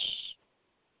flesh,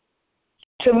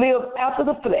 to live after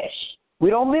the flesh. We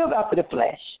don't live after the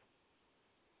flesh.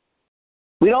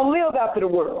 We don't live after the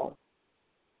world.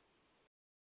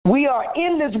 We are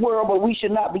in this world, but we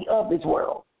should not be of this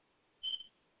world.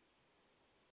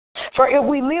 For if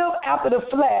we live after the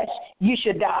flesh, you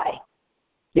should die.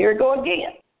 There we go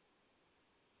again.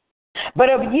 But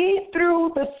if ye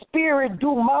through the Spirit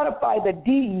do modify the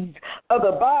deeds of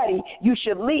the body, you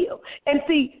should live. And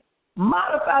see,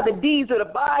 modify the deeds of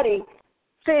the body,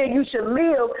 saying you should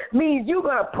live, means you're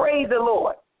going to praise the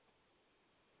Lord.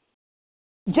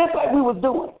 Just like we was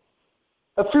doing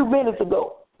a few minutes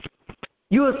ago.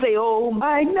 You will say, oh,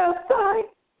 magnify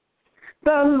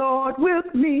the Lord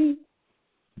with me,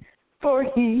 for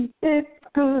he is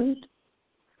good,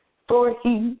 for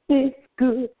he is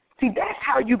good. See, that's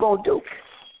how you're going to do.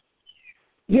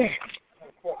 Yes.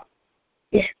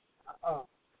 Yes.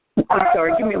 I'm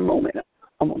sorry, give me a moment.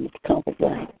 I'm on the conference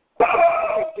line.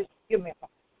 Just give me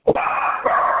a moment.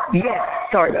 Yes,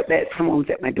 sorry about that. Someone's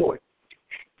at my door.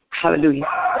 Hallelujah.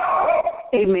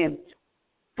 Amen.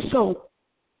 So,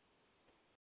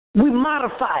 we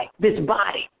modify this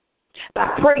body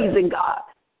by praising God,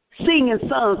 singing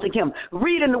songs to him,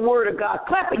 reading the word of God,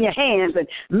 clapping your hands and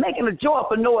making a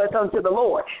joyful noise unto the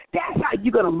Lord. That's how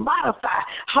you're going to modify,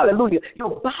 hallelujah,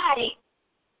 your body.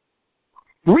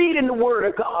 Reading the word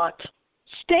of God,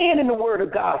 stand in the word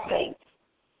of God, saints.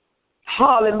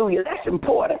 Hallelujah. That's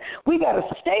important. We got to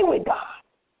stay with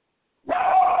God.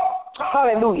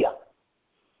 Hallelujah.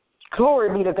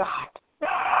 Glory be to God.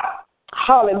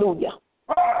 Hallelujah.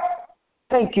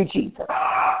 Thank you, Jesus.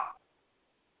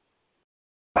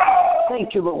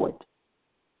 Thank you, Lord.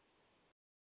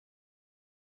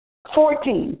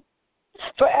 14.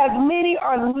 For as many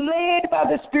are led by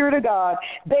the Spirit of God,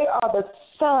 they are the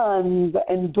sons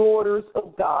and daughters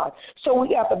of God. So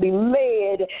we have to be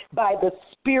led by the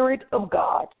Spirit of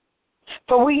God.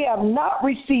 For we have not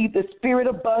received the spirit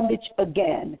of bondage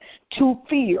again to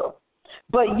fear,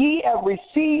 but ye have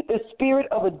received the spirit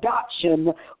of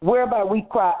adoption, whereby we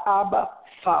cry, Abba,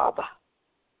 Father.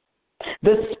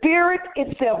 The Spirit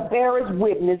itself bears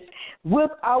witness with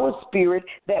our spirit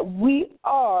that we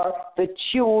are the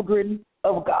children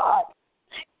of God.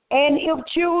 And if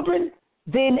children,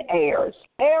 then heirs,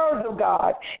 heirs of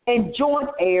God, and joint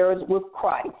heirs with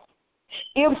Christ.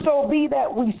 If so be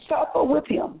that we suffer with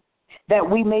him, that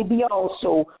we may be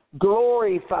also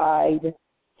glorified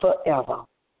forever.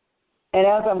 And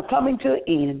as I'm coming to an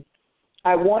end,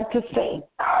 I want to say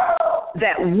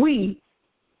that we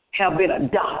have been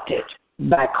adopted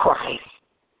by Christ.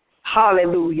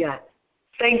 Hallelujah.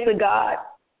 Thanks to God,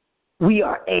 we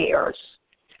are heirs.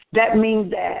 That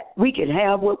means that we can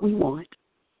have what we want.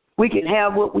 We can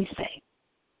have what we say.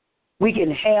 We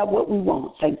can have what we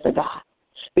want, thanks to God,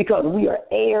 because we are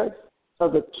heirs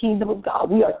of the kingdom of God.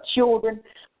 We are children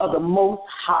of the Most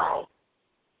High,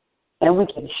 and we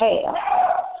can have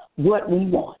what we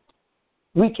want.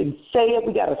 We can say it.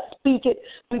 We got to speak it.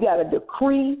 We got to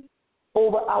decree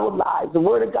over our lives. The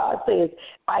Word of God says,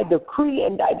 I decree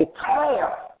and I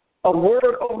declare a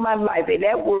word over my life, and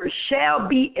that word shall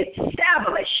be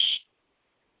established.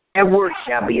 That word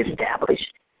shall be established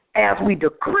as we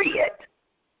decree it.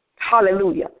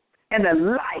 Hallelujah. And the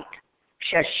light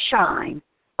shall shine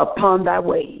upon thy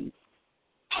ways.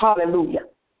 Hallelujah.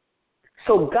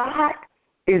 So God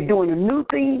is doing a new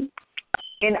thing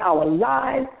in our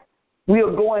lives. We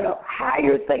are going up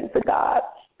higher, thanks to God,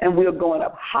 and we are going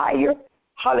up higher.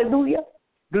 Hallelujah.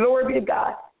 Glory be to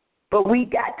God. But we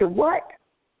got to what?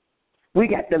 We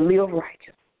got to live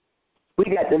righteous. We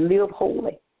got to live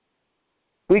holy.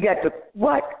 We got to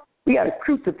what? We got to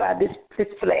crucify this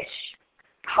flesh.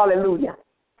 Hallelujah.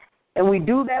 And we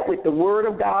do that with the Word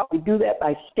of God. We do that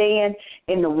by staying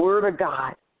in the Word of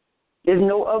God. There's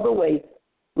no other way.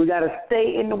 We got to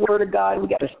stay in the Word of God. We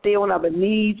got to stay on our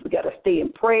knees. We got to stay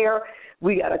in prayer.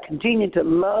 We got to continue to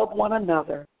love one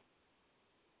another.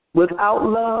 Without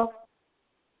love,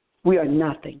 we are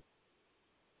nothing.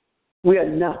 We are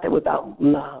nothing without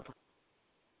love.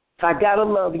 So I got to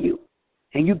love you,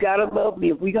 and you got to love me.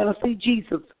 If we're going to see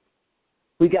Jesus,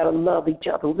 we got to love each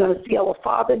other. We're going to see our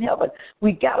Father in heaven.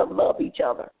 We got to love each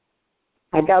other.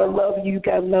 I got to love you. You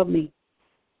got to love me.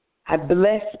 I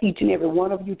bless each and every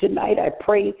one of you tonight. I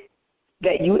pray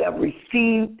that you have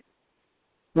received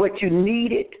what you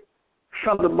needed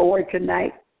from the Lord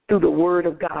tonight through the Word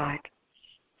of God.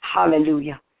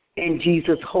 Hallelujah. In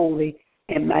Jesus' holy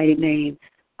and mighty name.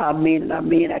 Amen and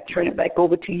amen. I turn it back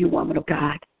over to you, woman of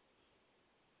God.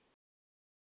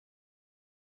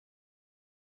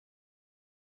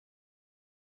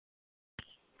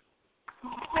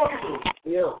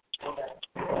 Yeah.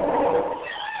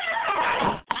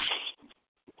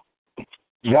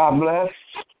 God bless.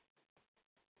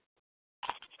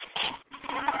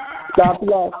 God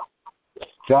bless.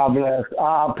 God bless.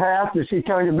 Pastor, she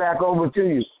turned it back over to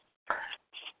you.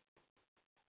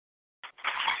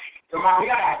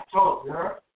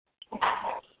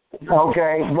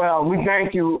 Okay. Well, we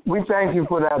thank you. We thank you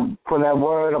for that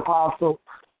word, Apostle.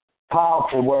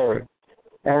 Powerful word.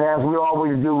 And as we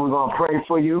always do, we're going to pray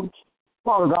for you.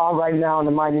 Father God, right now in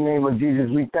the mighty name of Jesus,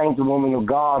 we thank the woman of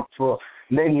God for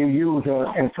letting you use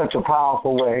her in such a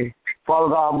powerful way. Father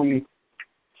God, we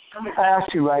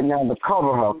ask you right now to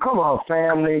cover her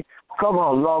family, cover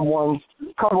her loved ones,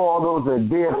 cover all those that are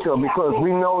dear to her, because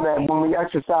we know that when we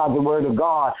exercise the word of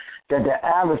God, that the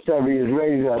adversary is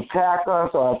ready to attack us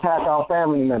or attack our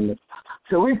family members.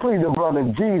 So we plead the blood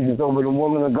of Jesus over the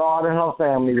woman of God and her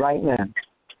family right now.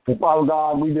 And Father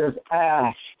God, we just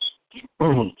ask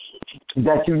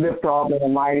that you lift her up in a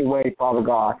mighty way, Father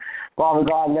God. Father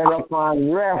God, let her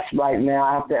find rest right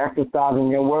now after exercising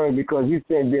your word, because you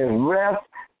said there's rest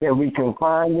that we can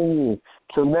find in you.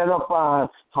 So let her find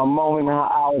her moment, her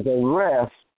hours of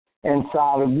rest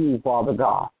inside of you, Father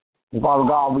God. And Father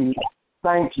God, we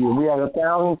thank you. We had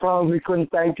 1,000 times we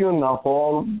couldn't thank you enough for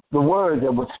all the words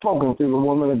that were spoken through the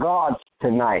woman of God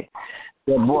tonight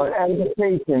that brought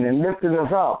edification and lifted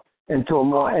us up into a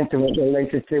more intimate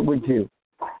relationship with you.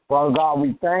 Father God,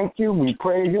 we thank you, we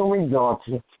praise you, and we exalt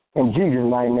you. In Jesus'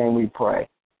 mighty name we pray.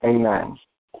 Amen.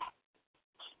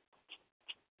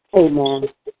 Amen.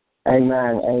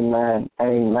 Amen, amen,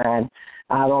 amen.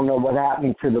 I don't know what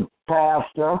happened to the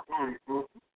pastor.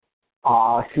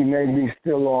 She may be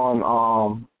still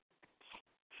on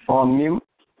mute.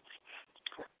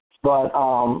 But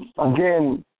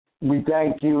again, we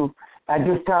thank you. At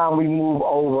this time, we move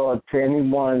over to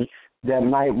anyone that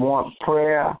might want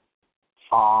prayer.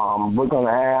 We're going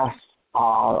to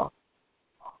ask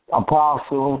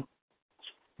Apostle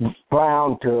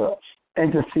Brown to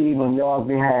intercede on your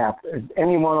behalf. If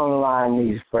anyone on the line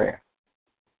needs prayer.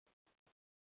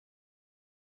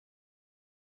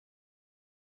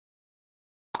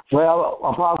 Well,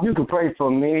 Apostle, you can pray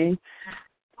for me.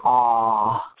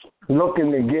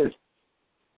 Looking to get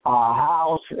a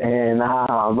house, and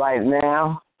right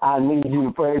now I need you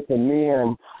to pray for me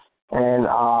and and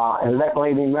elect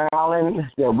Lady Marilyn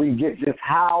that we get this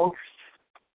house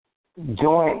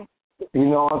joint. You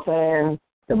know what I'm saying?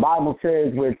 The Bible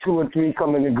says where 2 or 3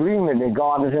 come in agreement, that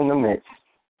God is in the midst.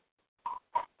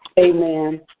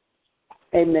 Amen.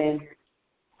 Amen.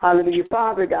 Hallelujah.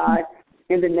 Father God,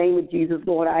 in the name of Jesus,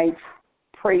 Lord, I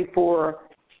pray for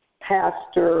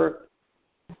Pastor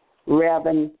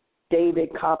Reverend David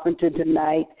Carpenter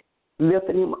tonight,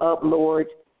 lifting him up, Lord.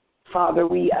 Father,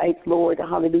 we ask, Lord,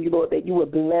 hallelujah, Lord, that you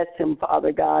would bless him,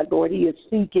 Father God. Lord, he is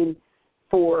seeking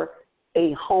for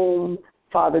a home,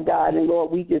 Father God. And,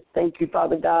 Lord, we just thank you,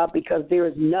 Father God, because there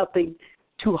is nothing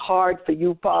too hard for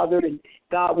you, Father. And,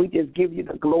 God, we just give you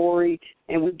the glory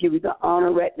and we give you the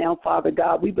honor right now, Father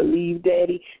God. We believe,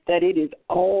 Daddy, that it is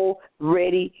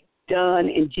already done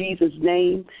in Jesus'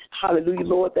 name. Hallelujah,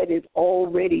 Lord, that is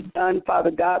already done,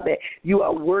 Father God, that you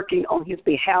are working on his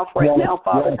behalf right now,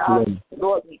 Father God.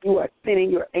 Lord, you are sending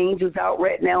your angels out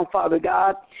right now, Father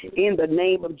God, in the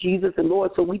name of Jesus. And,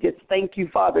 Lord, so we just thank you,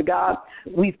 Father God.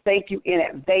 We thank you in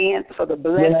advance for the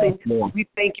blessing. We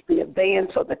thank you in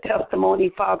advance for the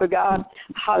testimony, Father God.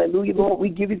 Hallelujah, Lord. We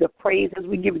give you the praises.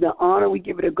 We give you the honor. We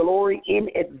give you the glory in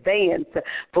advance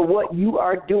for what you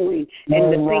are doing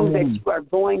and the things that you are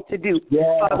going to do.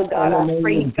 Father God, I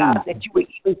pray, God, that you would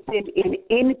even send an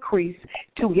increase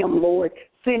to him, Lord.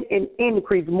 Send an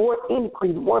increase, more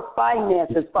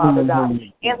finances, Father God.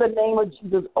 In the name of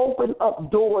Jesus, open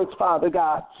up doors, Father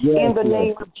God. In the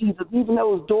name of Jesus, even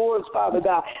those doors, Father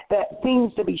God, that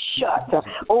seems to be shut.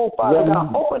 Oh, Father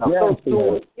God, open up those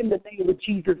doors in the name of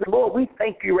Jesus. And Lord, we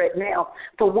thank you right now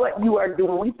for what you are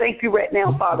doing. We thank you right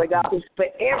now, Father God, for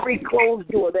every closed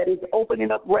door that is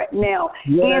opening up right now.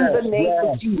 In the name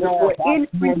of Jesus, Lord,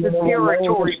 increase the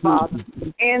territory, Father.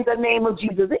 In the name of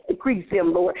Jesus, increase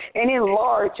him, Lord, and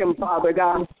enlarge him, Father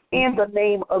God, in the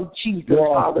name of Jesus,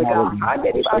 Father God.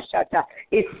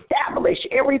 Establish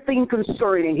everything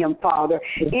concerning him, Father,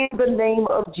 in the name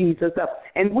of Jesus.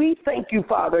 And we thank you,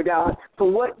 Father God,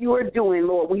 for what you are doing,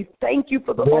 Lord. We thank you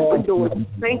for the open doors. We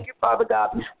thank you, Father God,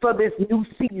 for this new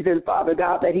season, Father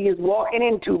God, that he is walking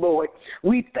into, Lord.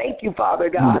 We thank you, Father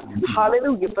God,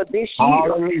 hallelujah, for this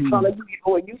year. Hallelujah,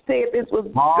 Lord. You said this was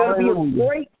going to be a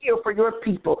great year for your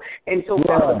people. And so,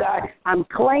 Father God, I'm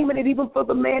claiming it even for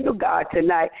the man of God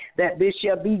tonight, that this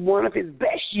shall be one of his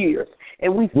best years.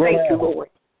 And we thank you, Lord.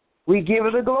 We give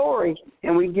you the glory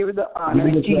and we give you the honor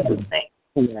in Jesus'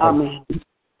 name. Amen.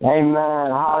 Amen.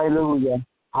 Hallelujah.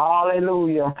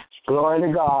 Hallelujah. Glory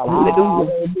to God.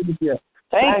 Hallelujah.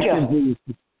 Thank you.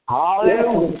 Jesus.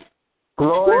 Hallelujah.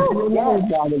 Glory to your name,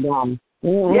 Father God.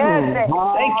 Yes.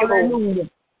 Thank you, Lord.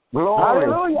 Glory.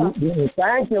 Hallelujah.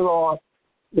 Thank you, Lord.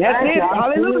 That's it.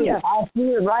 Hallelujah. I see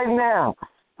it right now.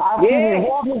 I see you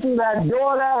walking through that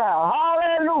door, that house.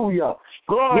 Hallelujah.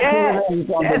 Glory to your name,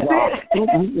 Father God.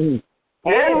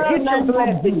 Get your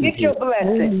blessing. Get your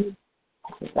blessing.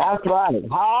 That's right.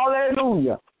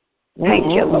 Hallelujah. Thank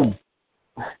you, Lord.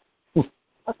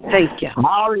 Thank you.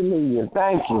 Hallelujah.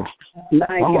 Thank you.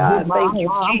 My God. Thank you,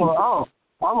 Jesus.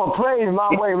 I'm going to praise my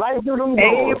way right through them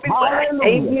doors.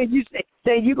 Hallelujah. Amen. You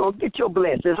say you're going to get your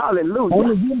blessing.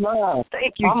 Hallelujah.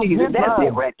 Thank you, Jesus. That's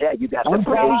it right there. You got to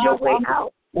praise your way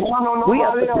out. We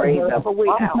have to praise our way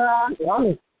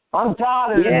out. I'm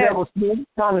tired of the devil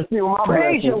trying to steal my blessing.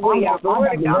 Praise your way out. The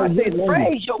word of God says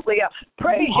praise your way out.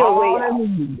 Praise your way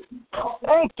out.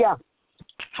 Thank you.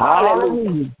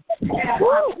 Hallelujah.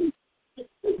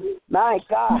 My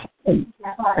God. Is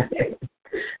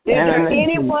there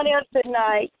anyone else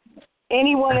tonight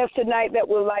that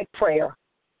would like prayer?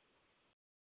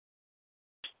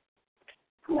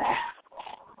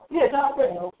 Yes, I'll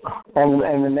pray.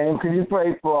 And the name, could you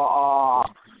pray for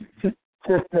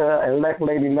Sister Elect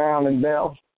Lady Marilyn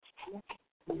Bell?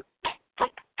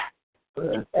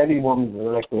 Eddie Woman's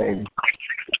Elect Lady.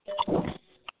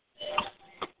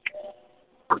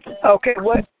 Okay,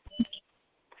 what is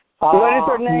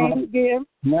her name again?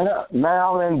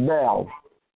 Marilyn Bell.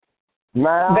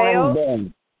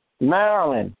 Marilyn.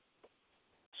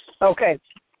 Okay.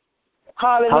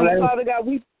 Hallelujah. Father God,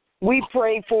 we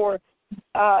pray for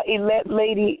elect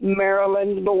Lady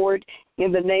Marilyn, Lord,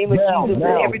 in the name of Jesus.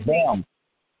 Bell, and everything.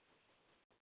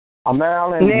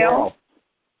 Marilyn Bell.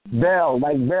 Bell,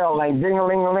 like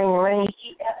ding-a-ling-a-ling-a-ling.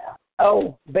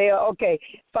 Oh, Bell, okay.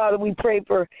 Father, we pray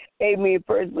for, amen,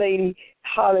 First Lady,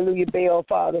 hallelujah, Bell,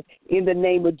 Father, in the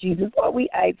name of Jesus. Lord, we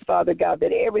ask, Father God,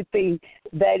 that everything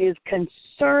that is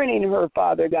concerning her,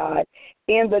 Father God,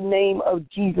 in the name of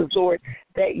Jesus, Lord,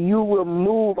 that you will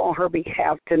move on her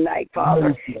behalf tonight,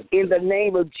 Father, in the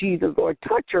name of Jesus, Lord.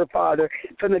 Touch her, Father,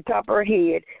 from the top of her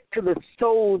head to the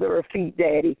soles of her feet,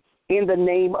 Daddy. in the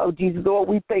name of Jesus. Lord,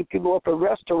 we thank you, Lord, for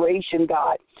restoration,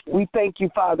 God. We thank you,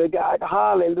 Father God.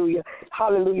 Hallelujah.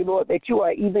 Hallelujah, Lord, that you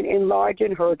are even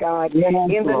enlarging her, God, in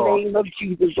the name of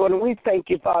Jesus, Lord. And we thank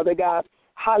you, Father God.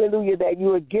 Hallelujah, that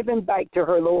you are giving back to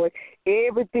her, Lord,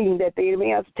 everything that the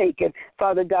enemy has taken.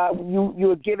 Father God,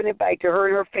 you are giving it back to her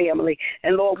and her family.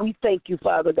 And, Lord, we thank you,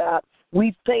 Father God.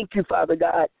 We thank you, Father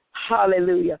God.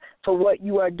 Hallelujah, for what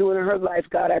you are doing in her life,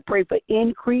 God. I pray for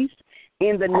increase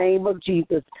in the name of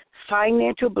Jesus.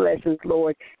 Financial blessings,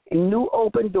 Lord, and new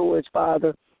open doors,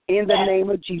 Father, in the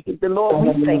name of Jesus. And, Lord,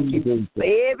 we thank you for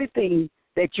everything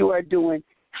that you are doing.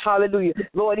 Hallelujah.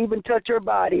 Lord, even touch her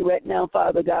body right now,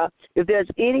 Father God. If there's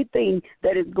anything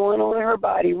that is going on in her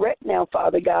body right now,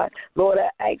 Father God, Lord,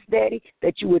 I ask, Daddy,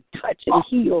 that you would touch and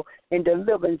heal and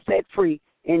deliver and set free.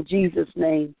 In Jesus'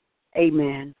 name,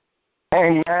 amen.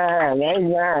 Amen.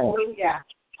 Amen. Yeah.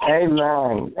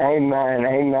 Amen. Amen.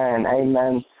 Amen.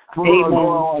 Amen.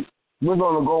 We're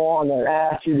going to go on and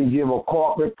ask you to give a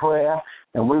corporate prayer,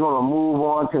 and we're going to move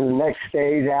on to the next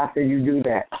stage after you do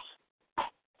that.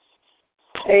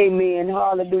 Amen.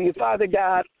 Hallelujah. Father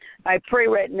God, I pray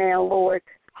right now, Lord,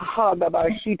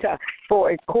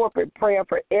 for a corporate prayer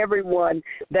for everyone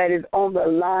that is on the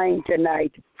line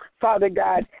tonight. Father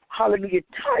God, hallelujah,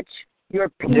 touch your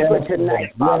people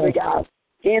tonight, Father God,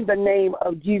 in the name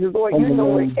of Jesus. Lord, you know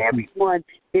what everyone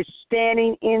is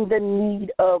standing in the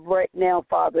need of right now,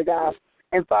 Father God.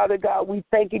 And, Father God, we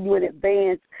thanking you in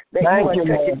advance that you are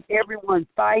touching everyone's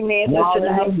finances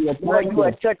tonight. Lord, you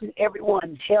are touching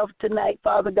everyone's health tonight,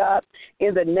 Father God,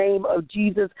 in the name of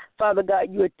Jesus. Father God,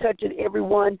 you are touching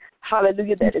everyone,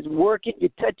 hallelujah, that is working. You're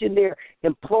touching their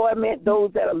employment,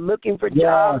 those that are looking for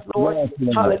jobs, Lord.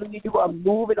 Hallelujah, you are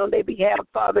moving on their behalf,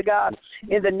 Father God,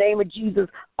 in the name of Jesus.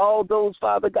 All those,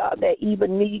 Father God, that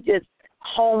even need just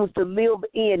homes to live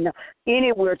in,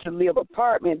 anywhere to live,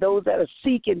 apartment, those that are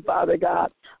seeking, Father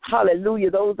God, hallelujah,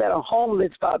 those that are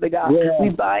homeless, Father God, we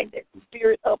bind that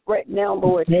spirit up right now,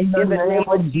 Lord, in the name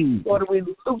of Jesus. Lord, we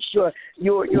loose your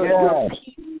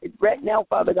peace right now,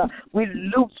 Father God. We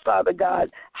loose, Father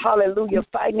God, hallelujah,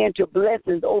 financial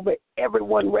blessings over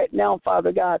everyone right now,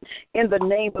 Father God, in the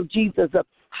name of Jesus.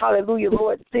 Hallelujah,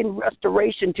 Lord, send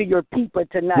restoration to your people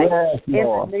tonight in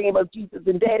the name of Jesus.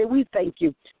 And, Daddy, we thank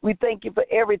you. We thank you for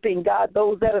everything, God,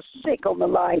 those that are sick on the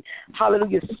line,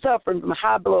 hallelujah, suffering from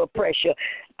high blood pressure,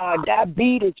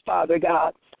 diabetes, Father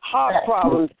God, heart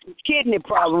problems, kidney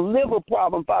problems, liver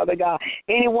problems, Father God,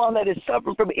 anyone that is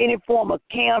suffering from any form of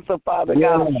cancer, Father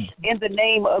God, in the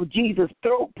name of Jesus,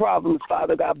 throat problems,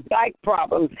 Father God, back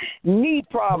problems, knee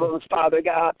problems, Father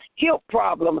God, hip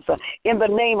problems, in the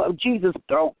name of Jesus,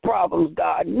 throat problems,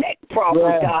 God, neck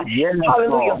problems, God,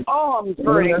 hallelujah, arms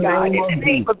hurting, God, in the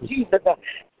name of Jesus,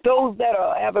 those that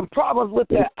are having problems with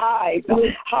their eyes,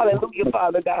 hallelujah,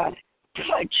 Father God,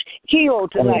 touch, heal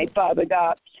tonight, Father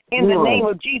God. In the name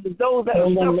of Jesus, those that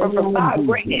are suffering from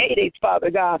migraine headaches,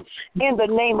 Father God, in the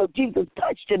name of Jesus,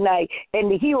 touch tonight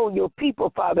and heal your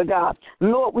people, Father God.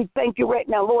 Lord, we thank you right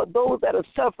now, Lord, those that are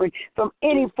suffering from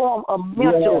any form of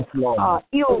mental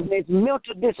illness,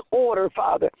 mental disorder,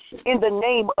 Father, in the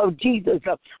name of Jesus,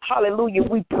 hallelujah,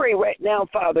 we pray right now,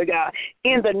 Father God,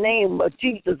 in the name of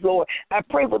Jesus, Lord. I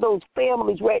pray for those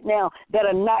families right now that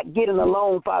are not getting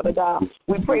along, Father God.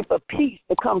 We pray for peace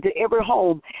to come to every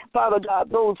home, Father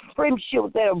God, those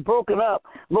friendships that are broken up,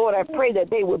 Lord, I pray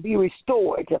that they will be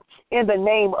restored in the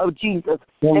name of Jesus.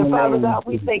 And Father God,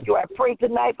 we thank you. I pray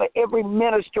tonight for every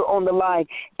minister on the line,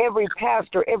 every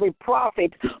pastor, every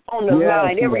prophet on the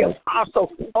line, every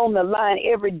apostle on the line,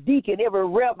 every deacon, every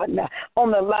reverend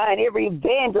on the line, every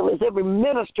evangelist, every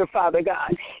minister, Father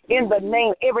God, in the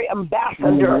name, every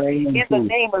ambassador, in the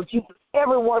name of Jesus,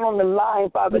 everyone on the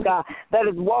line, Father God, that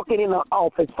is walking in the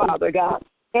office, Father God.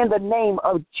 In the name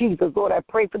of Jesus, Lord, I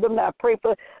pray for them now. I pray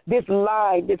for this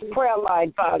line, this prayer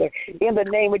line, Father. In the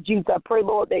name of Jesus, I pray,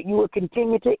 Lord, that you will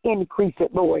continue to increase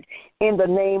it, Lord, in the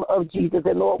name of Jesus.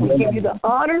 And, Lord, we give you the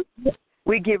honor,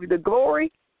 we give you the glory,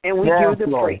 and we give you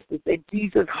the praise. In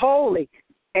Jesus' holy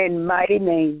and mighty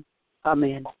name,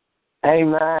 amen.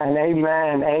 Amen,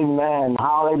 amen, amen.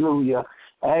 Hallelujah.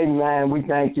 Amen. We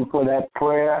thank you for that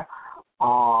prayer.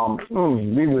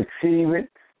 We receive it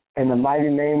in the mighty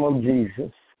name of Jesus.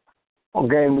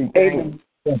 Okay, we thank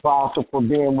the Apostle for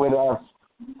being with us.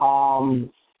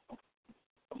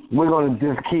 We're going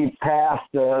to just keep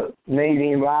Pastor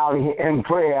Nadine Rowley in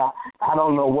prayer. I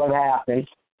don't know what happened,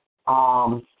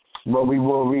 but we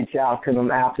will reach out to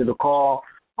them after the call.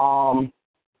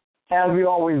 As we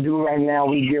always do right now,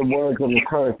 we give words of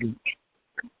encouragement.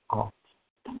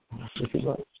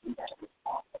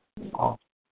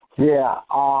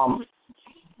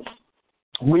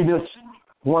 We just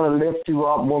want to lift you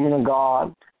up, woman of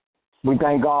God. We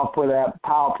thank God for that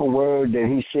powerful word that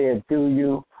he shared through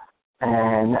you.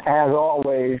 And as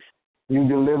always, you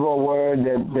deliver a word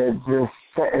that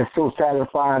just is so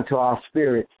satisfying to our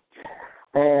spirit.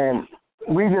 And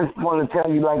we just want to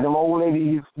tell you, like the old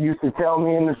lady used to tell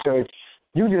me in the church,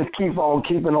 you just keep on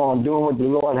keeping on doing what the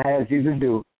Lord has you to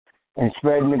do and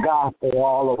spreading the gospel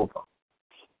all over.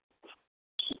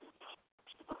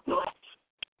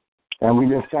 And we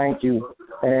just thank you.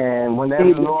 And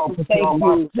whenever the Lord puts you on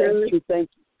my spirit, thank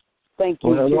you.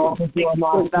 When the Lord puts you on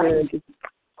my spirit,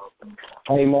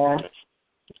 amen.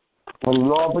 When the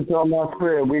Lord puts you on my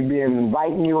spirit, we'll be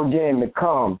inviting you again to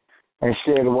come and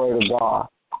share the word of God.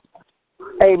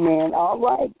 Amen. All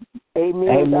right. Amen.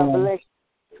 Amen. God bless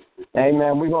you.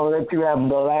 Amen. We're going to let you have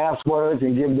the last words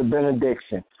and give the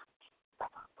benediction.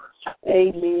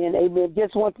 Amen. Amen.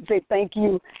 Just want to say thank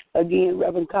you again,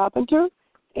 Reverend Carpenter.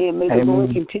 And may the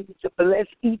Lord continue to bless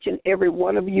each and every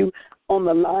one of you on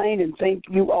the line. And thank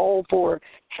you all for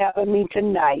having me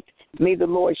tonight. May the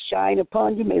Lord shine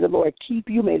upon you. May the Lord keep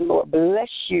you. May the Lord bless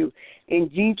you. In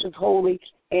Jesus' holy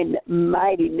and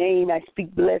mighty name, I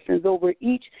speak blessings over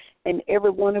each and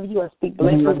every one of you. I speak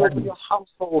blessings over your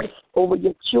household, over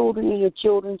your children and your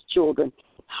children's children.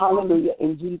 Hallelujah.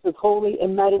 In Jesus' holy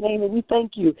and mighty name. And we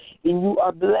thank you. And you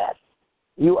are blessed.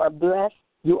 You are blessed.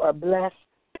 You are blessed.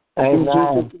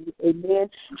 Amen. Amen.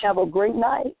 Have a great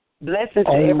night. Blessings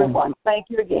to everyone. Thank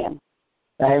you again.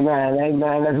 Amen.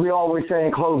 Amen. As we always say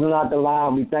in closing out the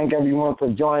line, we thank everyone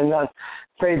for joining us.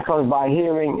 Faith comes by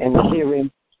hearing, and hearing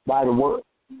by the word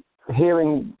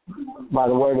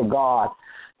of God.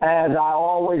 As I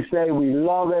always say, we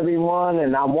love everyone,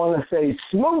 and I want to say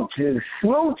smooches,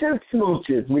 smooches,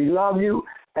 smooches. We love you.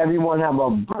 Everyone have a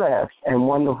blessed and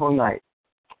wonderful night.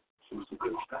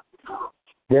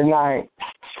 Good night.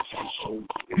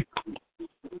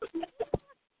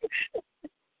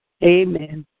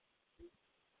 Amen.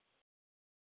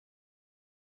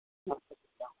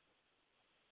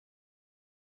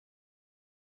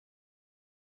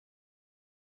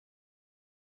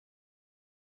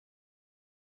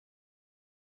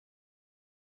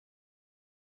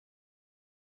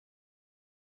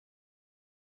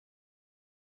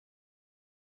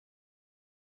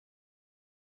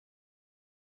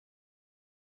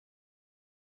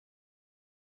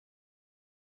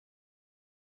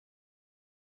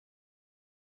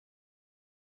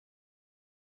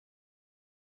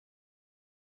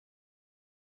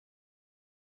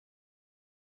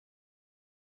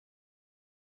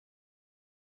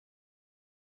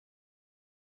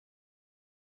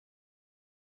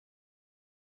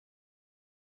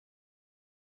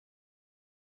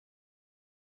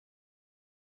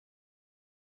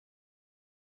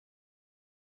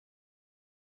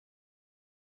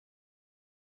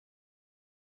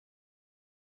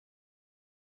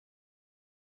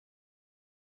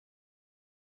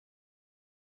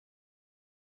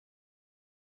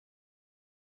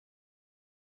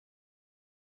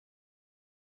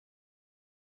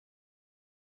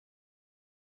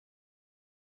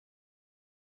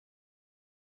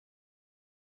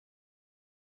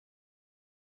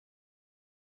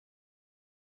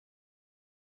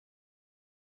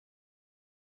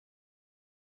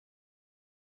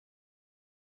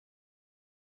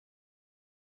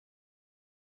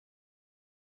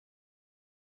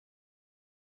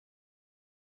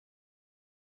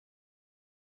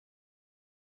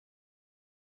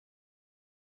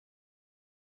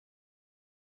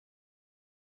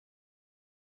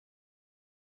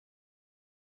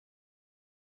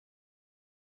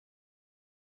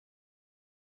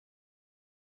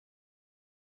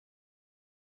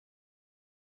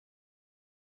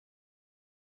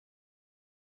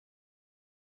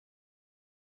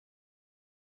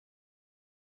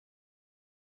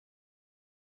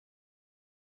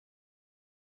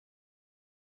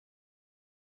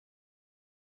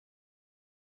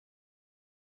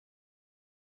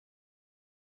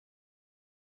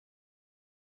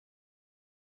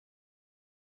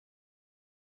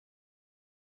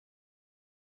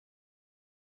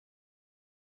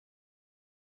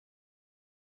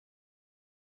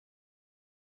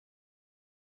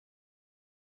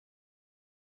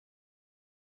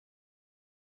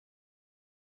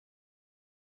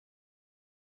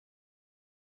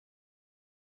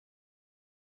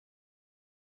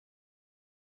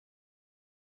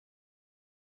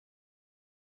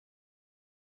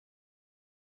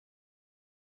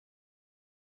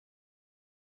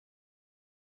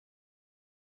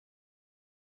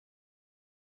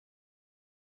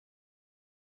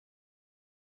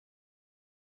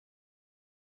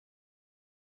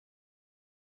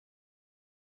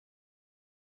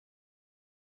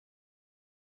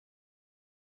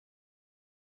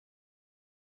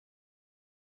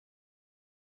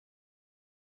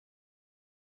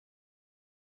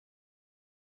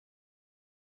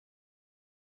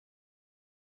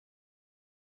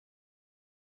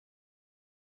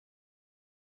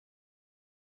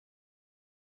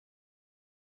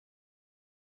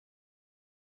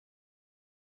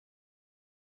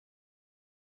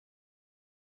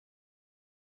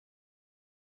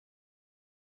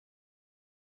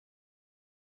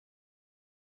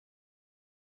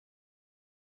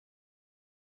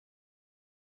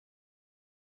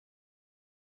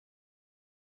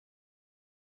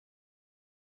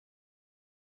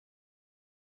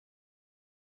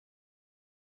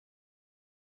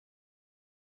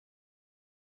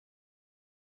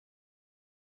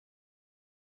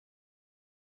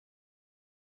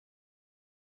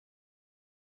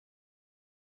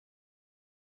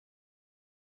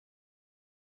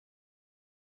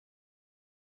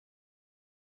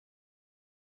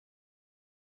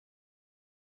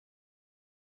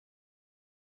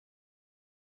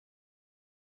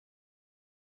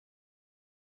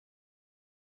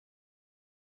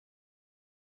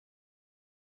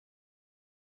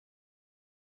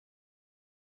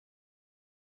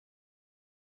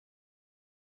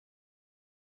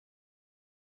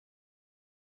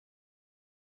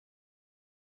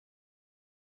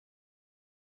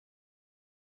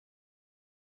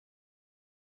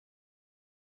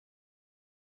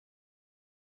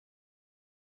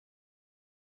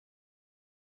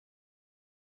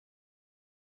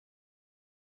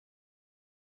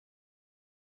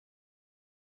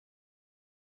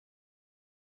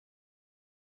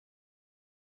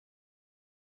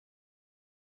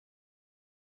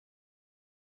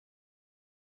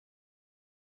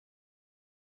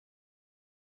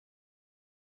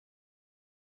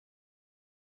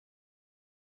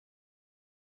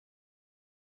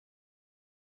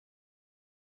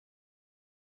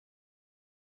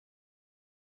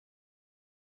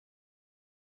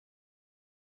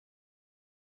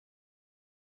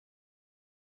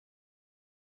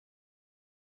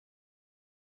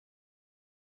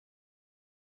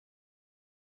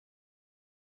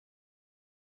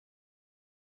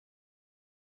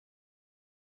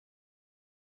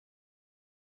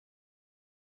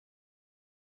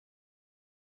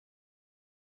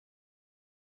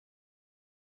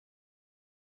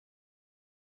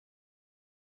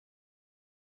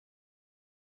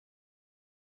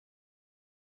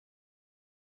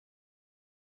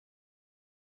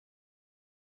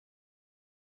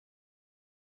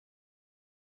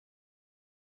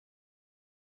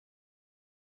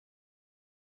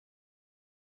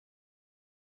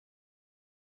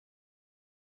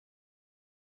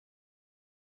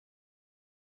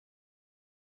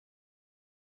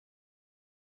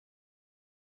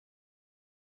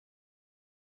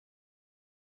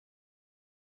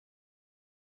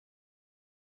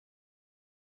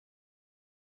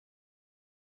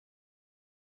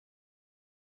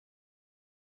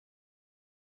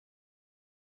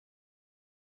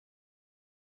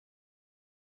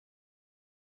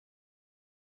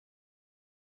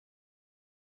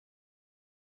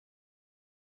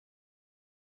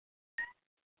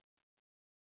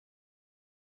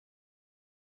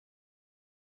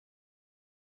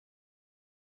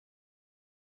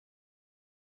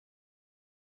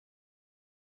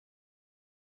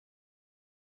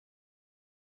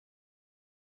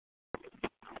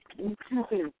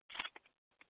 Okay.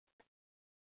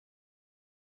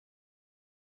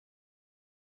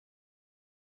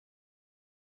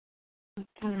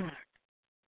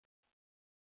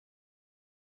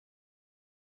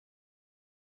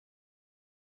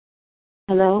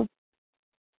 Hello?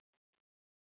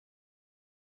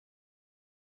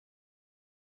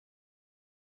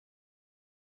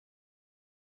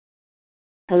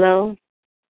 Hello?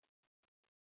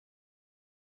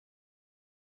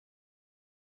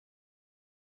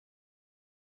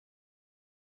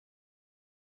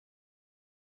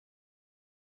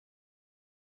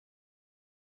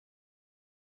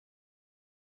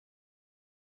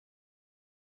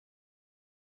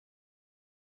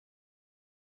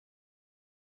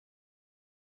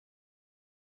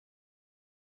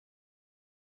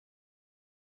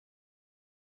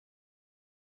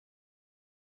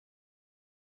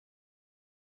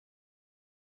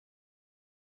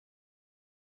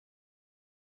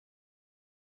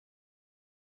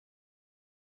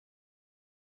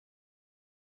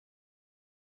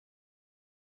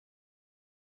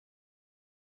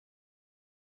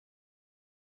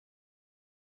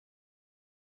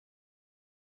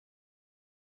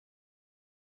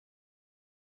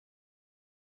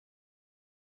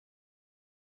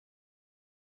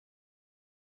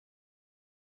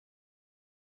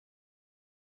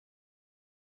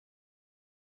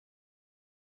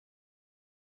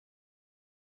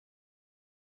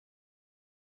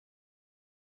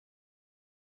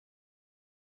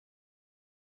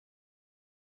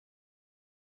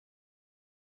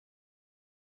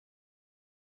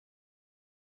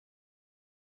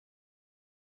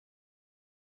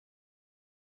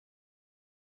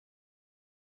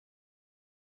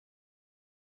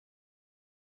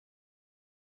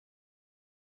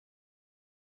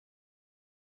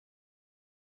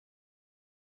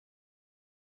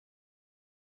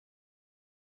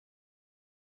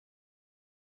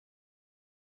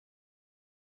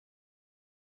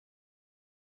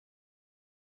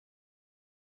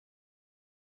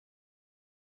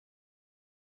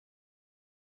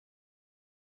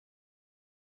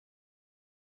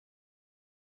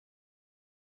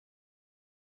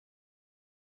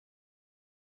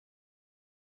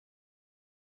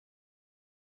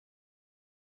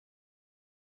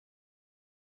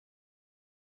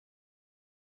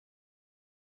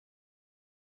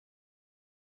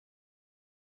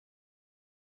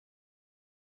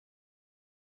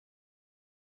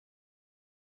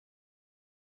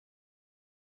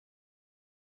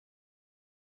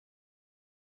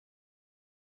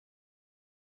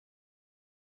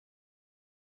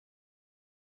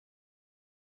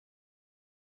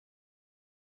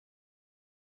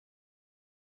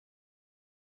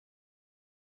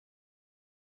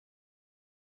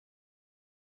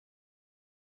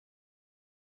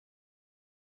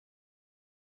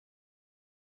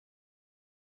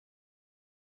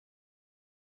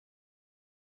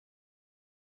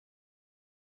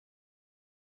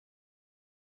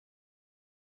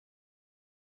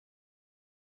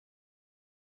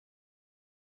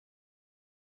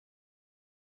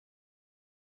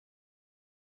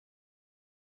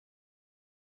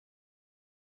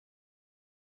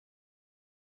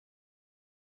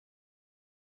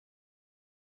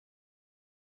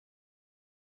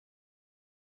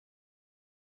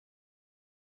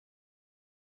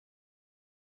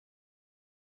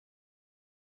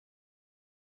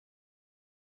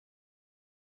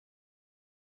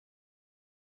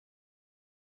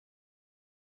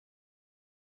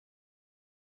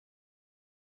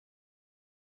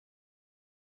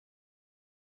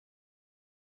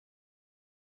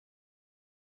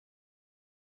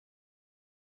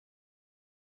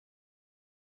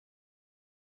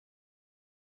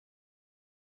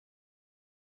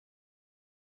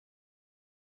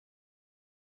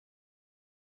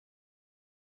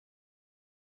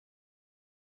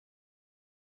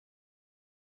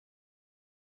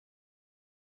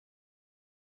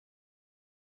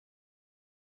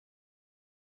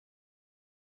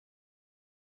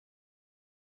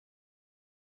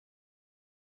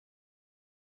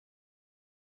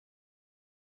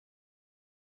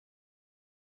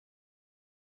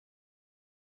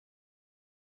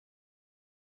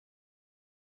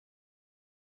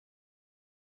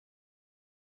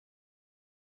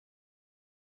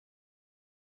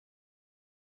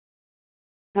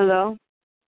 Hello?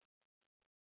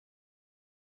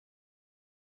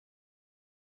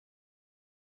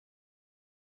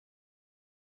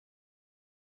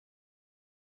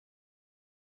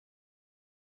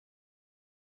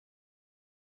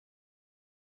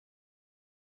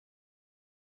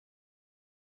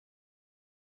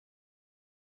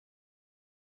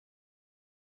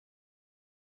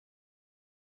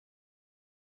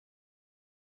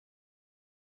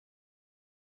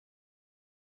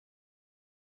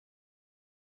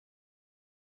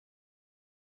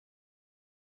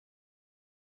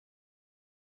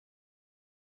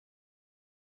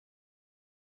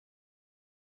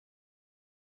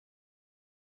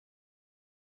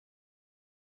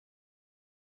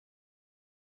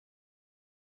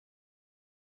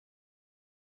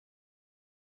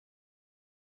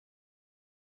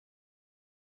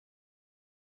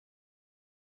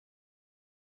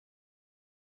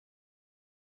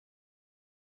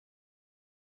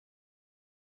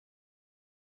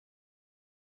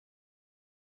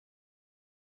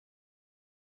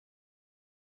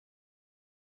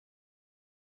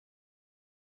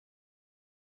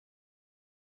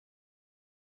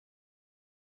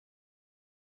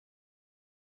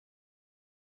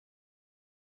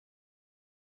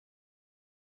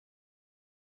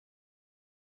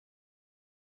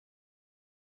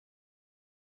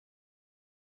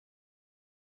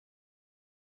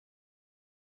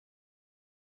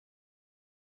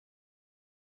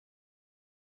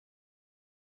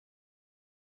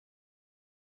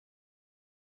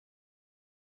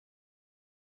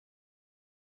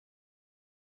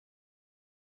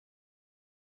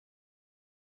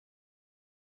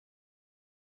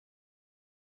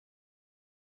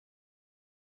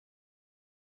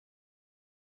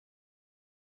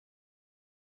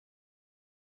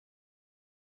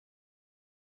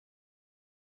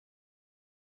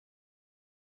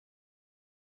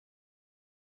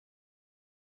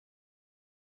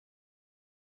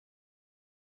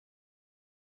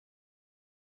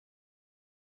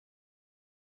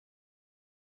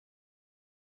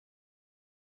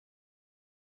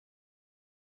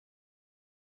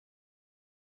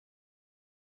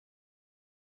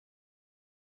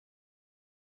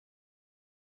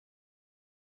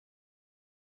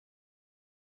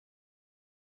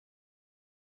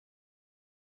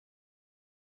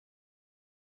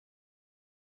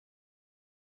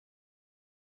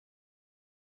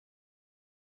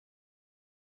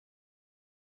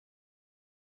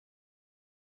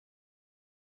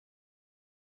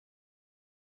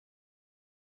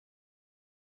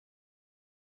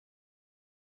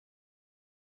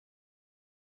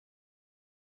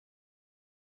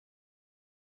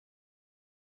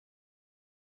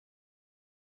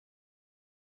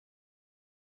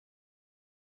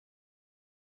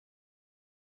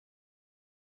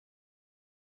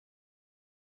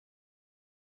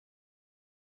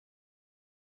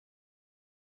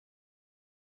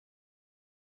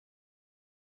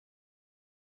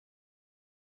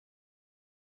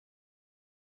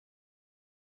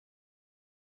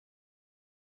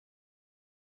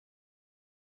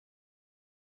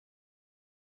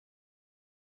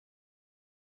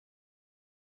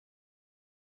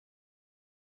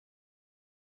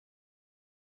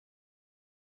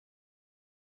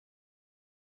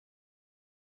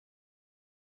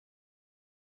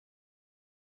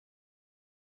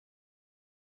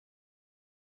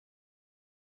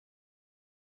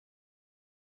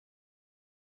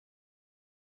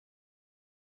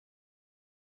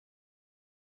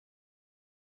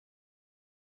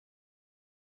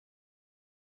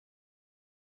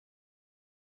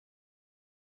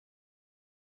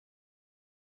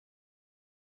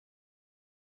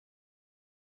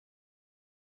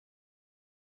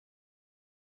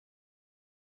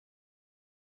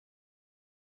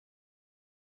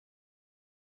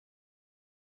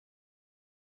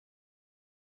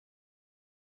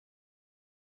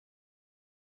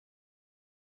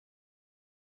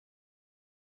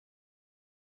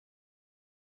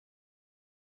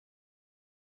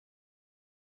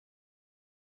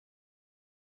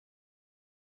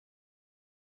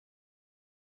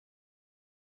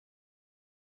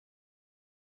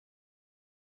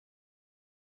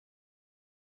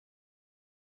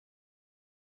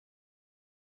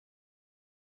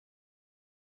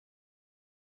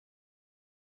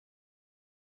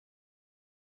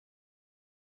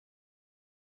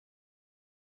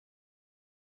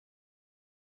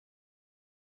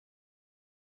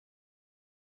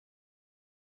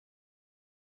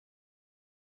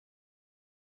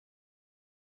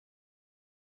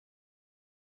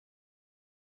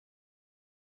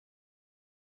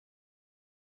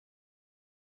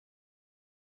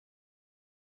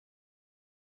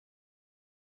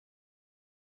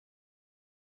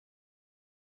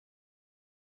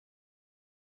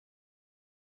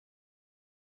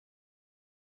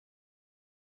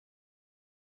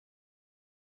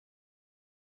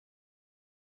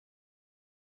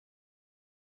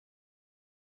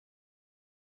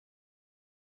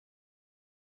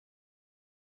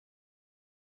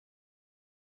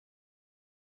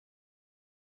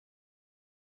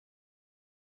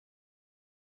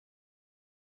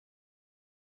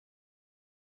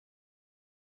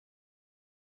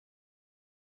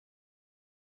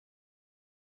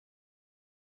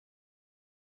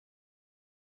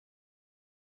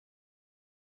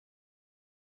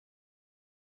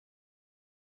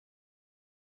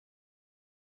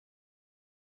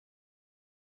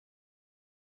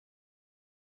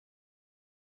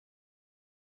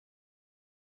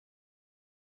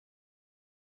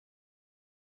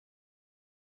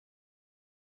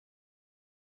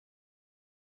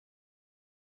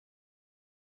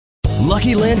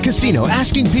 Lucky Land Casino,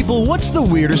 asking people, what's the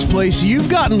weirdest place you've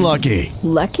gotten lucky?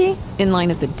 Lucky? In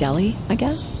line at the deli, I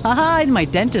guess? Aha, in my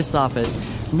dentist's office.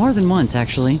 More than once,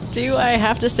 actually. Do I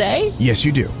have to say? Yes,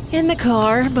 you do. In the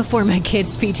car before my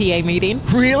kids' PTA meeting.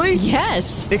 Really?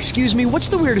 Yes. Excuse me, what's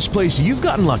the weirdest place you've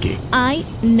gotten lucky? I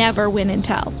never win and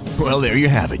tell. Well, there you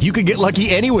have it. You can get lucky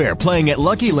anywhere, playing at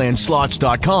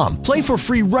LuckyLandSlots.com. Play for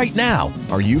free right now.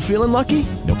 Are you feeling lucky?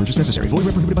 No purchase necessary. Void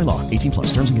where prohibited by law.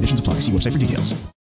 18+. Terms and conditions apply. See website for details.